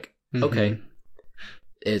colors. I'm like, okay,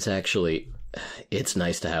 it's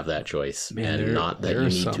nice to have that choice, man, and not that you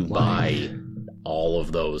need to buy all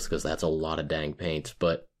of those, because that's a lot of dang paints.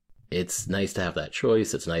 But it's nice to have that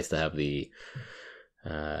choice. It's nice to have the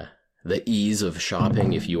the ease of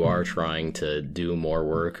shopping if you are trying to do more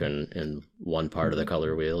work in one part of the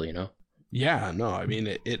color wheel, you know? Yeah, no, I mean,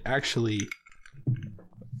 it actually,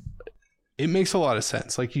 it makes a lot of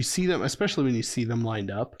sense. Like you see them, especially when you see them lined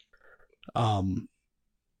up,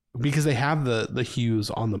 because they have the hues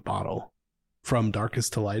on the bottle from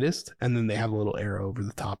darkest to lightest, and then they have a little arrow over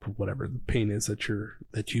the top of whatever the paint is that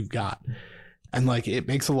you've got. And like, it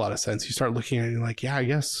makes a lot of sense. You start looking at it and you're like, yeah, I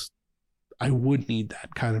guess I would need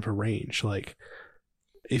that kind of a range. Like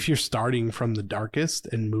if you're starting from the darkest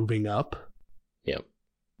and moving up, yeah,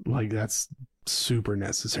 like that's super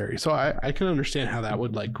necessary. So I can understand how that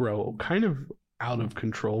would like grow kind of out of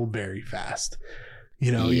control very fast.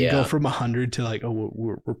 You know, you go from 100 to like, oh,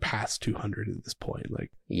 we're past 200 at this point. Like,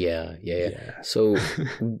 yeah. So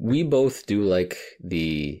we both do like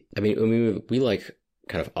we like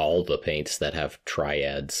kind of all the paints that have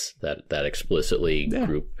triads that explicitly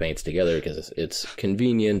group paints together because it's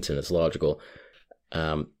convenient and it's logical.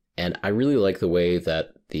 And I really like the way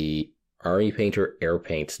that the Army Painter Air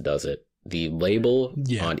Paints does it. The label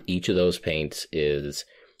on each of those paints is,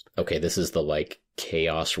 okay, this is the like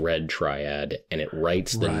Chaos Red Triad, and it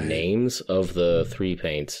writes the names of the 3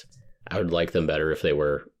 paints. I would like them better if they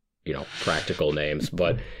were, you know, practical names,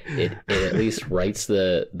 but it at least writes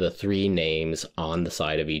the 3 names on the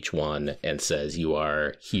side of each one and says you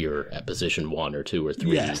are here at position 1 or 2 or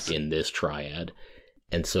 3 in this triad.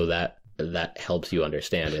 And so that helps you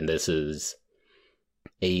understand, and this is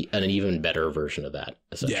an even better version of that,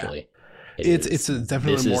 essentially. It's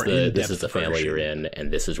definitely more in-depth. This is the family you're in, and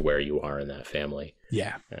this is where you are in that family.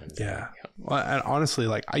 Yeah. Well, and honestly,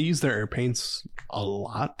 like I use their air paints a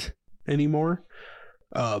lot anymore.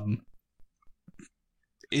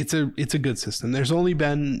 It's a good system. There's only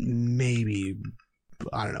been maybe,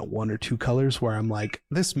 I don't know, 1 or 2 colors where I'm like,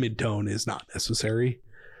 this mid-tone is not necessary.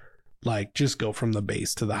 Like just go from the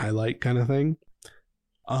base to the highlight kind of thing.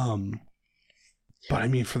 But I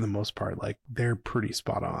mean, for the most part, like they're pretty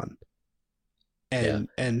spot on. And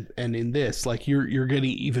in this, like you're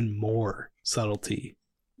getting even more subtlety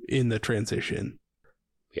in the transition.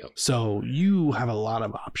 Yeah. So you have a lot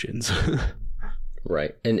of options.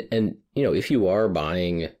 Right. And you know, if you go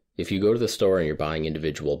to the store and you're buying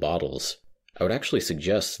individual bottles, I would actually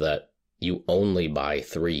suggest that you only buy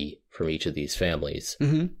 3 from each of these families.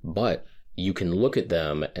 Mm-hmm. But you can look at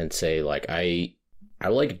them and say, like, I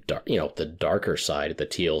like the darker side of the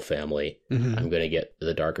teal family. Mm-hmm. I'm going to get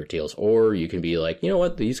the darker teals. Or you can be like, you know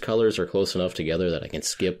what, these colors are close enough together that I can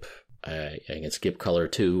skip color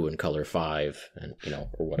 2 and color 5 and, you know,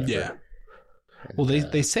 or whatever. Yeah. And, well,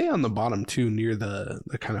 they say on the bottom too, near the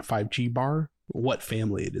kind of 5G bar, what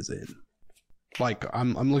family it is in. Like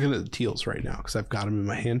I'm looking at the teals right now because I've got them in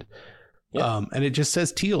my hand. Yeah. And it just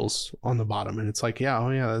says teals on the bottom, and it's like,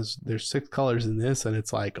 there's 6 colors in this, and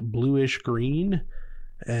it's like bluish green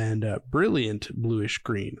and brilliant bluish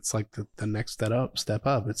green. It's like the next step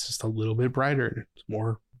up. It's just a little bit brighter, and it's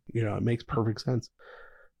more, you know, it makes perfect sense.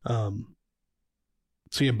 So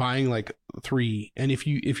you're buying like 3, and if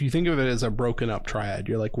you think of it as a broken up triad,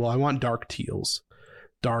 you're like, well, I want dark teals,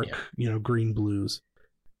 dark, green blues.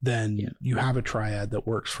 Then you have a triad that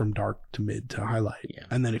works from dark to mid to highlight. Yeah.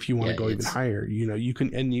 And then if you want to go even higher, you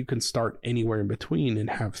can start anywhere in between and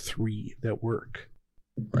have 3 that work.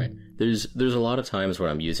 Right. There's a lot of times where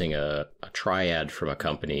I'm using a triad from a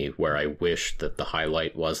company where I wish that the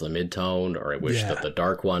highlight was the mid-tone, or I wish that the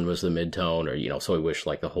dark one was the mid-tone, or, so I wish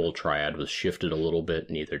like the whole triad was shifted a little bit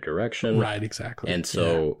in either direction. Right, exactly. And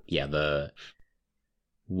so,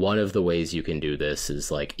 one of the ways you can do this is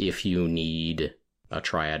like, if you need a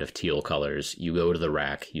triad of teal colors, you go to the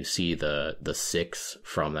rack, you see the 6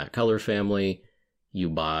 from that color family, you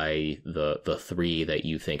buy the 3 that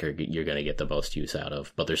you think you're going to get the most use out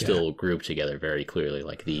of, but they're still grouped together very clearly,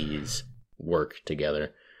 like these work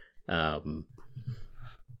together. Or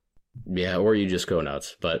you just go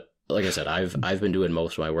nuts. But like I said, I've been doing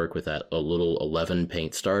most of my work with that a little 11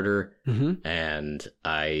 paint starter, and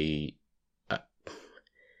I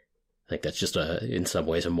think that's just in some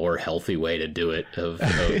ways a more healthy way to do it, of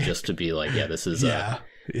just to be like, this is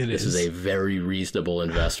this is a very reasonable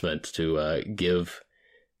investment to give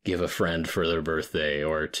a friend for their birthday,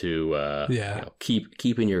 or to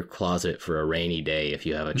keep in your closet for a rainy day if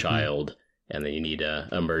you have a child and then you need a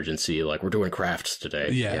emergency, like we're doing crafts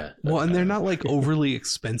today. Well, and they're not like overly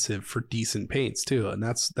expensive for decent paints too, and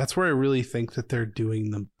that's where I really think that they're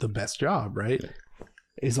doing the best job, right?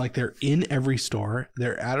 Is like they're in every store,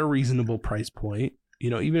 they're at a reasonable price point,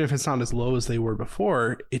 even if it's not as low as they were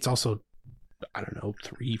before, it's also, I don't know,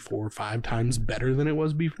 3, 4, 5 times better than it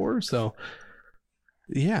was before. So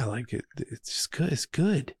yeah, like it's just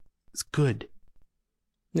good. It's good.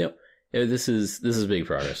 Yep. This is big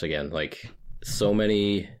progress again. Like, so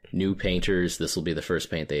many new painters, this will be the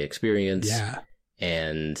first paint they experience. Yeah.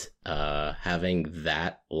 And having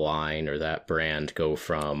that line or that brand go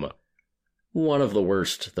from one of the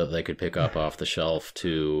worst that they could pick up off the shelf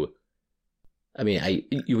to, I mean,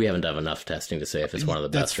 we haven't done enough testing to say if it's one of the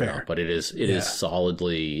best or not, but it is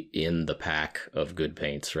solidly in the pack of good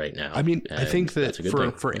paints right now. I mean, I think that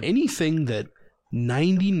for anything that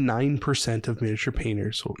 99% of miniature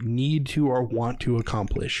painters need to or want to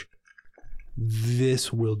accomplish,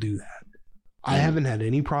 this will do that. I haven't had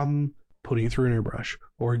any problem putting it through an airbrush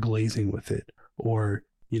or glazing with it, or,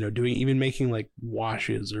 you know, making like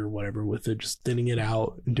washes or whatever with it, just thinning it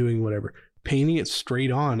out and doing whatever, painting it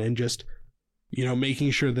straight on and just, you know,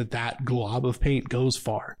 making sure that glob of paint goes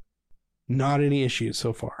far. Not any issues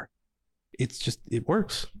so far. It's just, it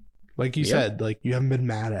works. Like you said, like, you haven't been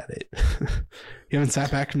mad at it. You haven't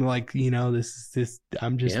sat back and been like, you know,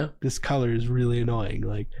 this color is really annoying.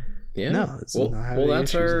 Like, no, it's not having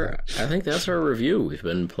that's issues. I think that's our review. We've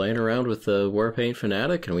been playing around with the Warpaint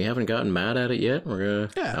Fanatic, and we haven't gotten mad at it yet.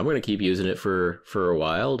 I'm gonna keep using it for a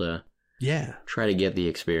while to try to get the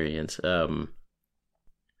experience. I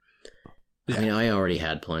mean, I already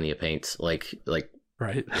had plenty of paints, like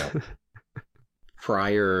right. You know,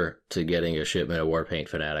 prior to getting a shipment of Warpaint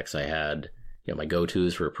Fanatics, I had, you know, my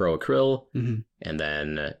go-tos were Pro Acryl, and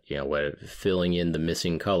then, you know, filling in the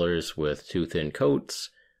missing colors with too thin coats.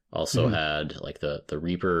 Also had like the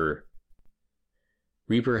Reaper.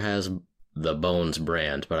 Reaper has the Bones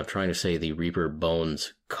brand, but I'm trying to say the Reaper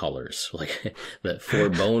Bones colors, like the 4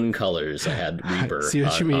 bone colors. I had Reaper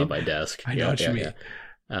on my desk. I know what you mean.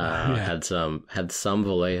 Had some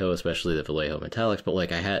Vallejo, especially the Vallejo Metallics, but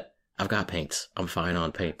like I've got paints. I'm fine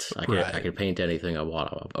on paints. I can paint anything I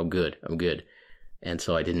want. I'm good. And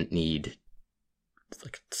so I didn't need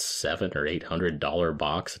like $700 or $800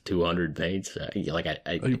 box of 200 paints.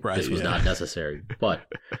 This was not necessary. But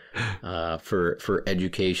for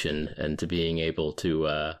education and to being able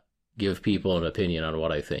to give people an opinion on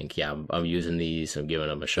what I think, I'm using these. I'm giving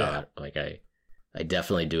them a shot. Like I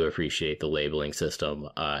definitely do appreciate the labeling system.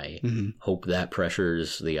 I hope that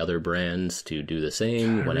pressures the other brands to do the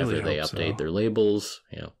same whenever they update their labels.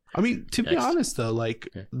 You know, I mean, to be honest though, like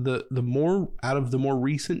the more out of the more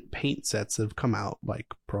recent paint sets that have come out, like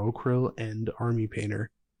Pro Acryl and Army Painter,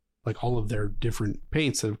 like all of their different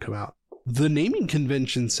paints that have come out, the naming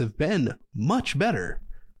conventions have been much better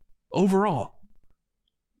overall.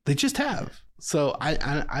 They just have. So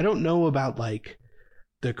I don't know about like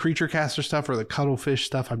the Creature Caster stuff or the Cuttlefish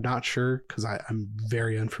stuff. I'm not sure because I'm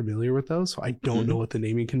very unfamiliar with those. So I don't know what the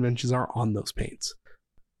naming conventions are on those paints.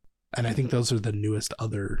 And I think those are the newest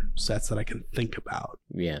other sets that I can think about.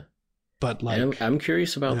 Yeah. But like, I'm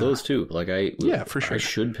curious about those too. Like for sure. I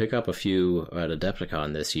should pick up a few at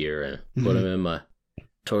Adepticon this year and put them in my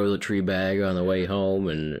toiletry bag on the way home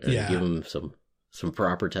and give them some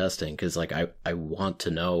proper testing. Cause like I want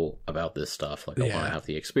to know about this stuff. Like I want to have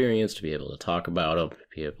the experience to be able to talk about them, to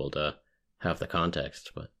be able to have the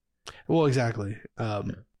context, but. Well, exactly.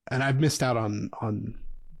 And I've missed out on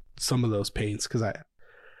some of those paints because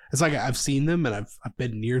it's like I've seen them and I've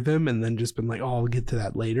been near them and then just been like, oh, I'll get to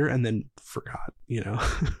that later, and then forgot, you know.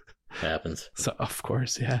 Happens. So of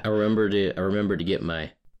course, yeah. I remember to get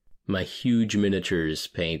my huge miniatures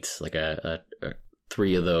paints, like a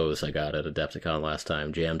 3 of those I got at Adepticon last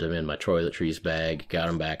time. Jammed them in my toiletries bag, got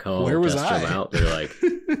them back home. Where was I? Them out. They're like,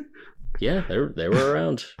 yeah, they were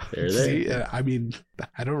around. They're there. See, I mean,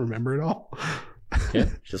 I don't remember it all. Yeah,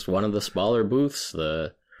 just one of the smaller booths.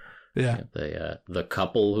 The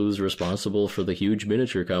couple who's responsible for the huge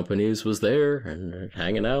miniature companies was there and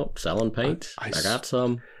hanging out, selling paint. I got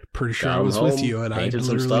some. Pretty sure I was with you, and I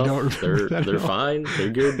literally don't remember. They're fine. They're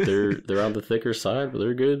good. They're on the thicker side, but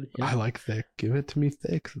they're good. Yeah. I like thick. Give it to me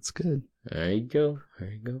thick. That's good. There you go.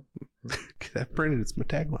 Get that printed. It's my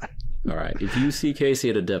tagline. All right. If you see Casey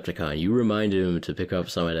at Adepticon, you remind him to pick up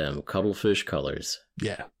some of them Cuttlefish colors.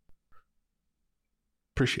 Yeah.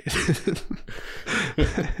 Appreciate it.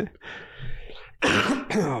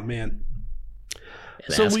 Oh man.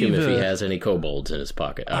 And ask him if he has any kobolds in his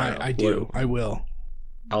pocket. I do. I will.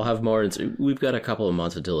 I'll have more. We've got a couple of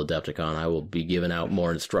months until Adepticon. I will be giving out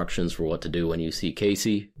more instructions for what to do when you see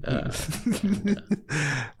Casey.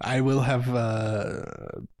 I will have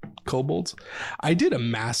kobolds. I did a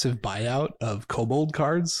massive buyout of kobold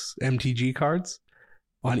cards, MTG cards,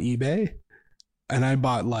 on eBay. And I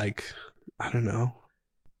bought like, I don't know,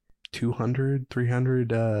 200,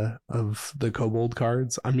 300 of the kobold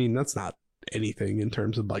cards. I mean, that's not anything in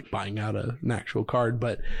terms of like buying out an actual card,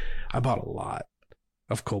 but I bought a lot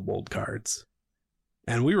of kobold cards.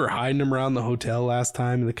 And we were hiding them around the hotel last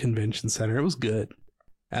time in the convention center. It was good.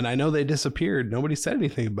 And I know they disappeared. Nobody said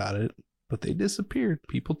anything about it, but they disappeared.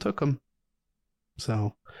 People took them.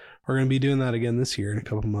 So we're going to be doing that again this year in a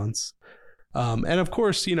couple months. And of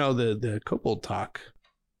course, you know, the Kobold Talk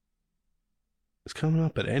is coming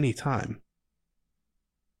up at any time.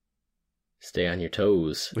 Stay on your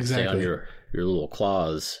toes. Exactly. Stay on your little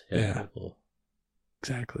claws. Yeah.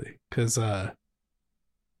 Exactly. Because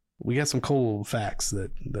we got some cool facts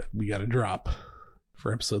that we got to drop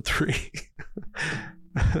for episode 3.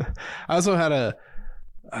 I also had a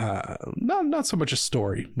not so much a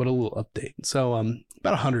story, but a little update. So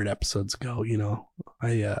about 100 episodes ago, you know,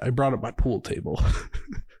 I brought up my pool table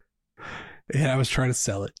and I was trying to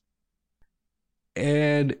sell it.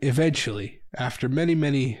 And eventually, after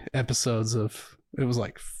many episodes of, it was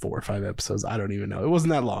like 4 or 5 episodes, I don't even know. It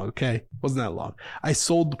wasn't that long, okay? It wasn't that long. I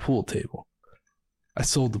sold the pool table.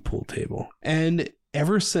 And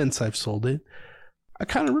ever since I've sold it, I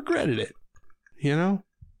kind of regretted it. You know?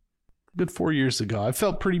 Good 4 years ago. I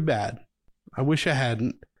felt pretty bad. I wish I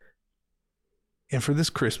hadn't. And for this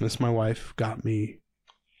Christmas, my wife got me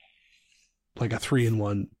like a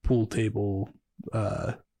 3-in-1 pool table,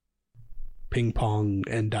 ping pong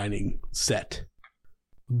and dining set,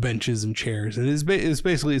 benches and chairs, and it's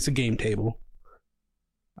basically it's a game table.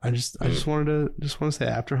 I just wanted to say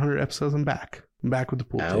after 100 episodes, I'm back with the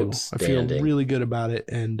pool table. I feel really good about it,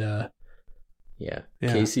 and yeah.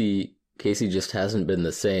 Casey just hasn't been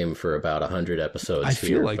the same for about 100 episodes. I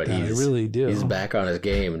feel like that. I really do. He's back on his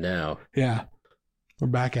game now. Yeah, we're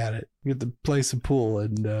back at it. We get to play some pool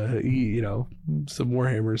and you know, some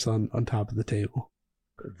Warhammers on top of the table.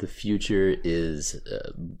 The future is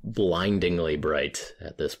blindingly bright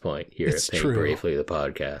at this point here at Paint Bravely, the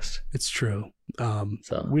podcast. It's true.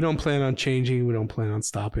 So we don't plan on changing. We don't plan on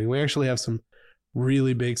stopping. We actually have some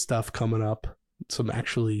really big stuff coming up. Some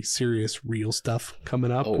actually serious, real stuff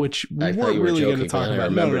coming up, which we weren't really going to talk about. I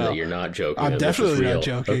remember that you're not joking. I'm definitely not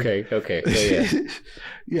joking. Okay. Yeah.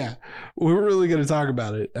 Yeah, we were really going to talk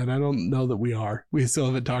about it, and I don't know that we are. We still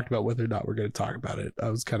haven't talked about whether or not we're going to talk about it. I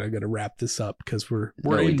was kind of going to wrap this up because we're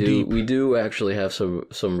in deep. We do actually have some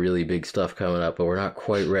really big stuff coming up, but we're not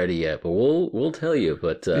quite ready yet. But we'll tell you.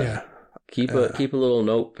 But yeah. Keep a little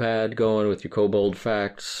notepad going with your Kobold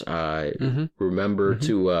facts.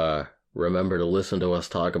 Remember to listen to us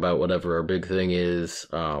talk about whatever our big thing is.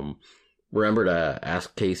 Remember to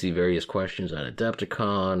ask Casey various questions at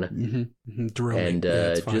Adepticon. And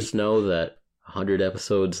just know that 100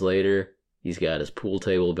 episodes later, he's got his pool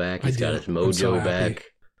table back. He's got his mojo back.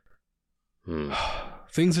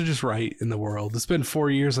 Things are just right in the world. It's been 4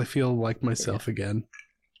 years. I feel like myself again.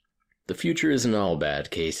 The future isn't all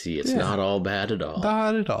bad, Casey. It's not all bad at all.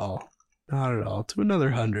 Not at all. Not at all. To another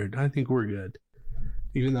 100. I think we're good.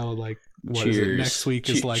 Even though, like, what is it? Next week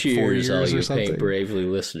is like 4 years all you or something. Paint Bravely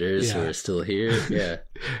listeners who are still here. Yeah.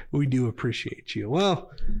 We do appreciate you.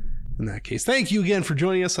 Well, in that case, thank you again for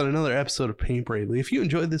joining us on another episode of Paint Bravely. If you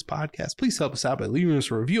enjoyed this podcast, please help us out by leaving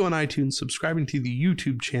us a review on iTunes, subscribing to the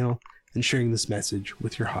YouTube channel, and sharing this message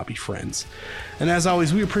with your hobby friends. And as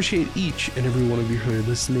always, we appreciate each and every one of you who are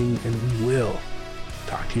listening, and we will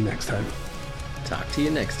talk to you next time. Talk to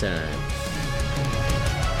you next time.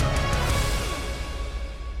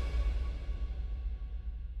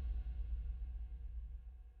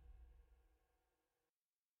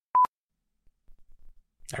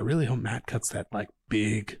 I really hope Matt cuts that like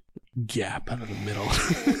big gap out of the middle.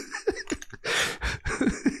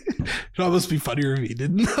 It'd almost be funnier if he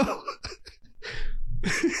didn't know.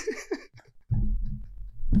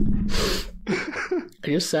 I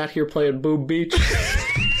just sat here playing Boom Beach.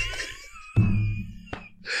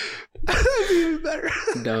 That'd be even better.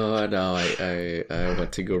 No, I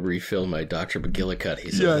went to go refill my Dr.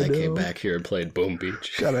 McGillicuddy, so I came back here and played Boom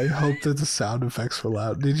Beach. God, I hope that the sound effects were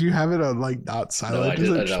loud. Did you have it on like not silent? No, I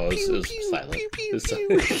didn't. No, it was silent. Pew, pew,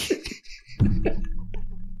 pew.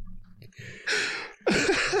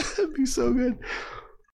 That'd be so good.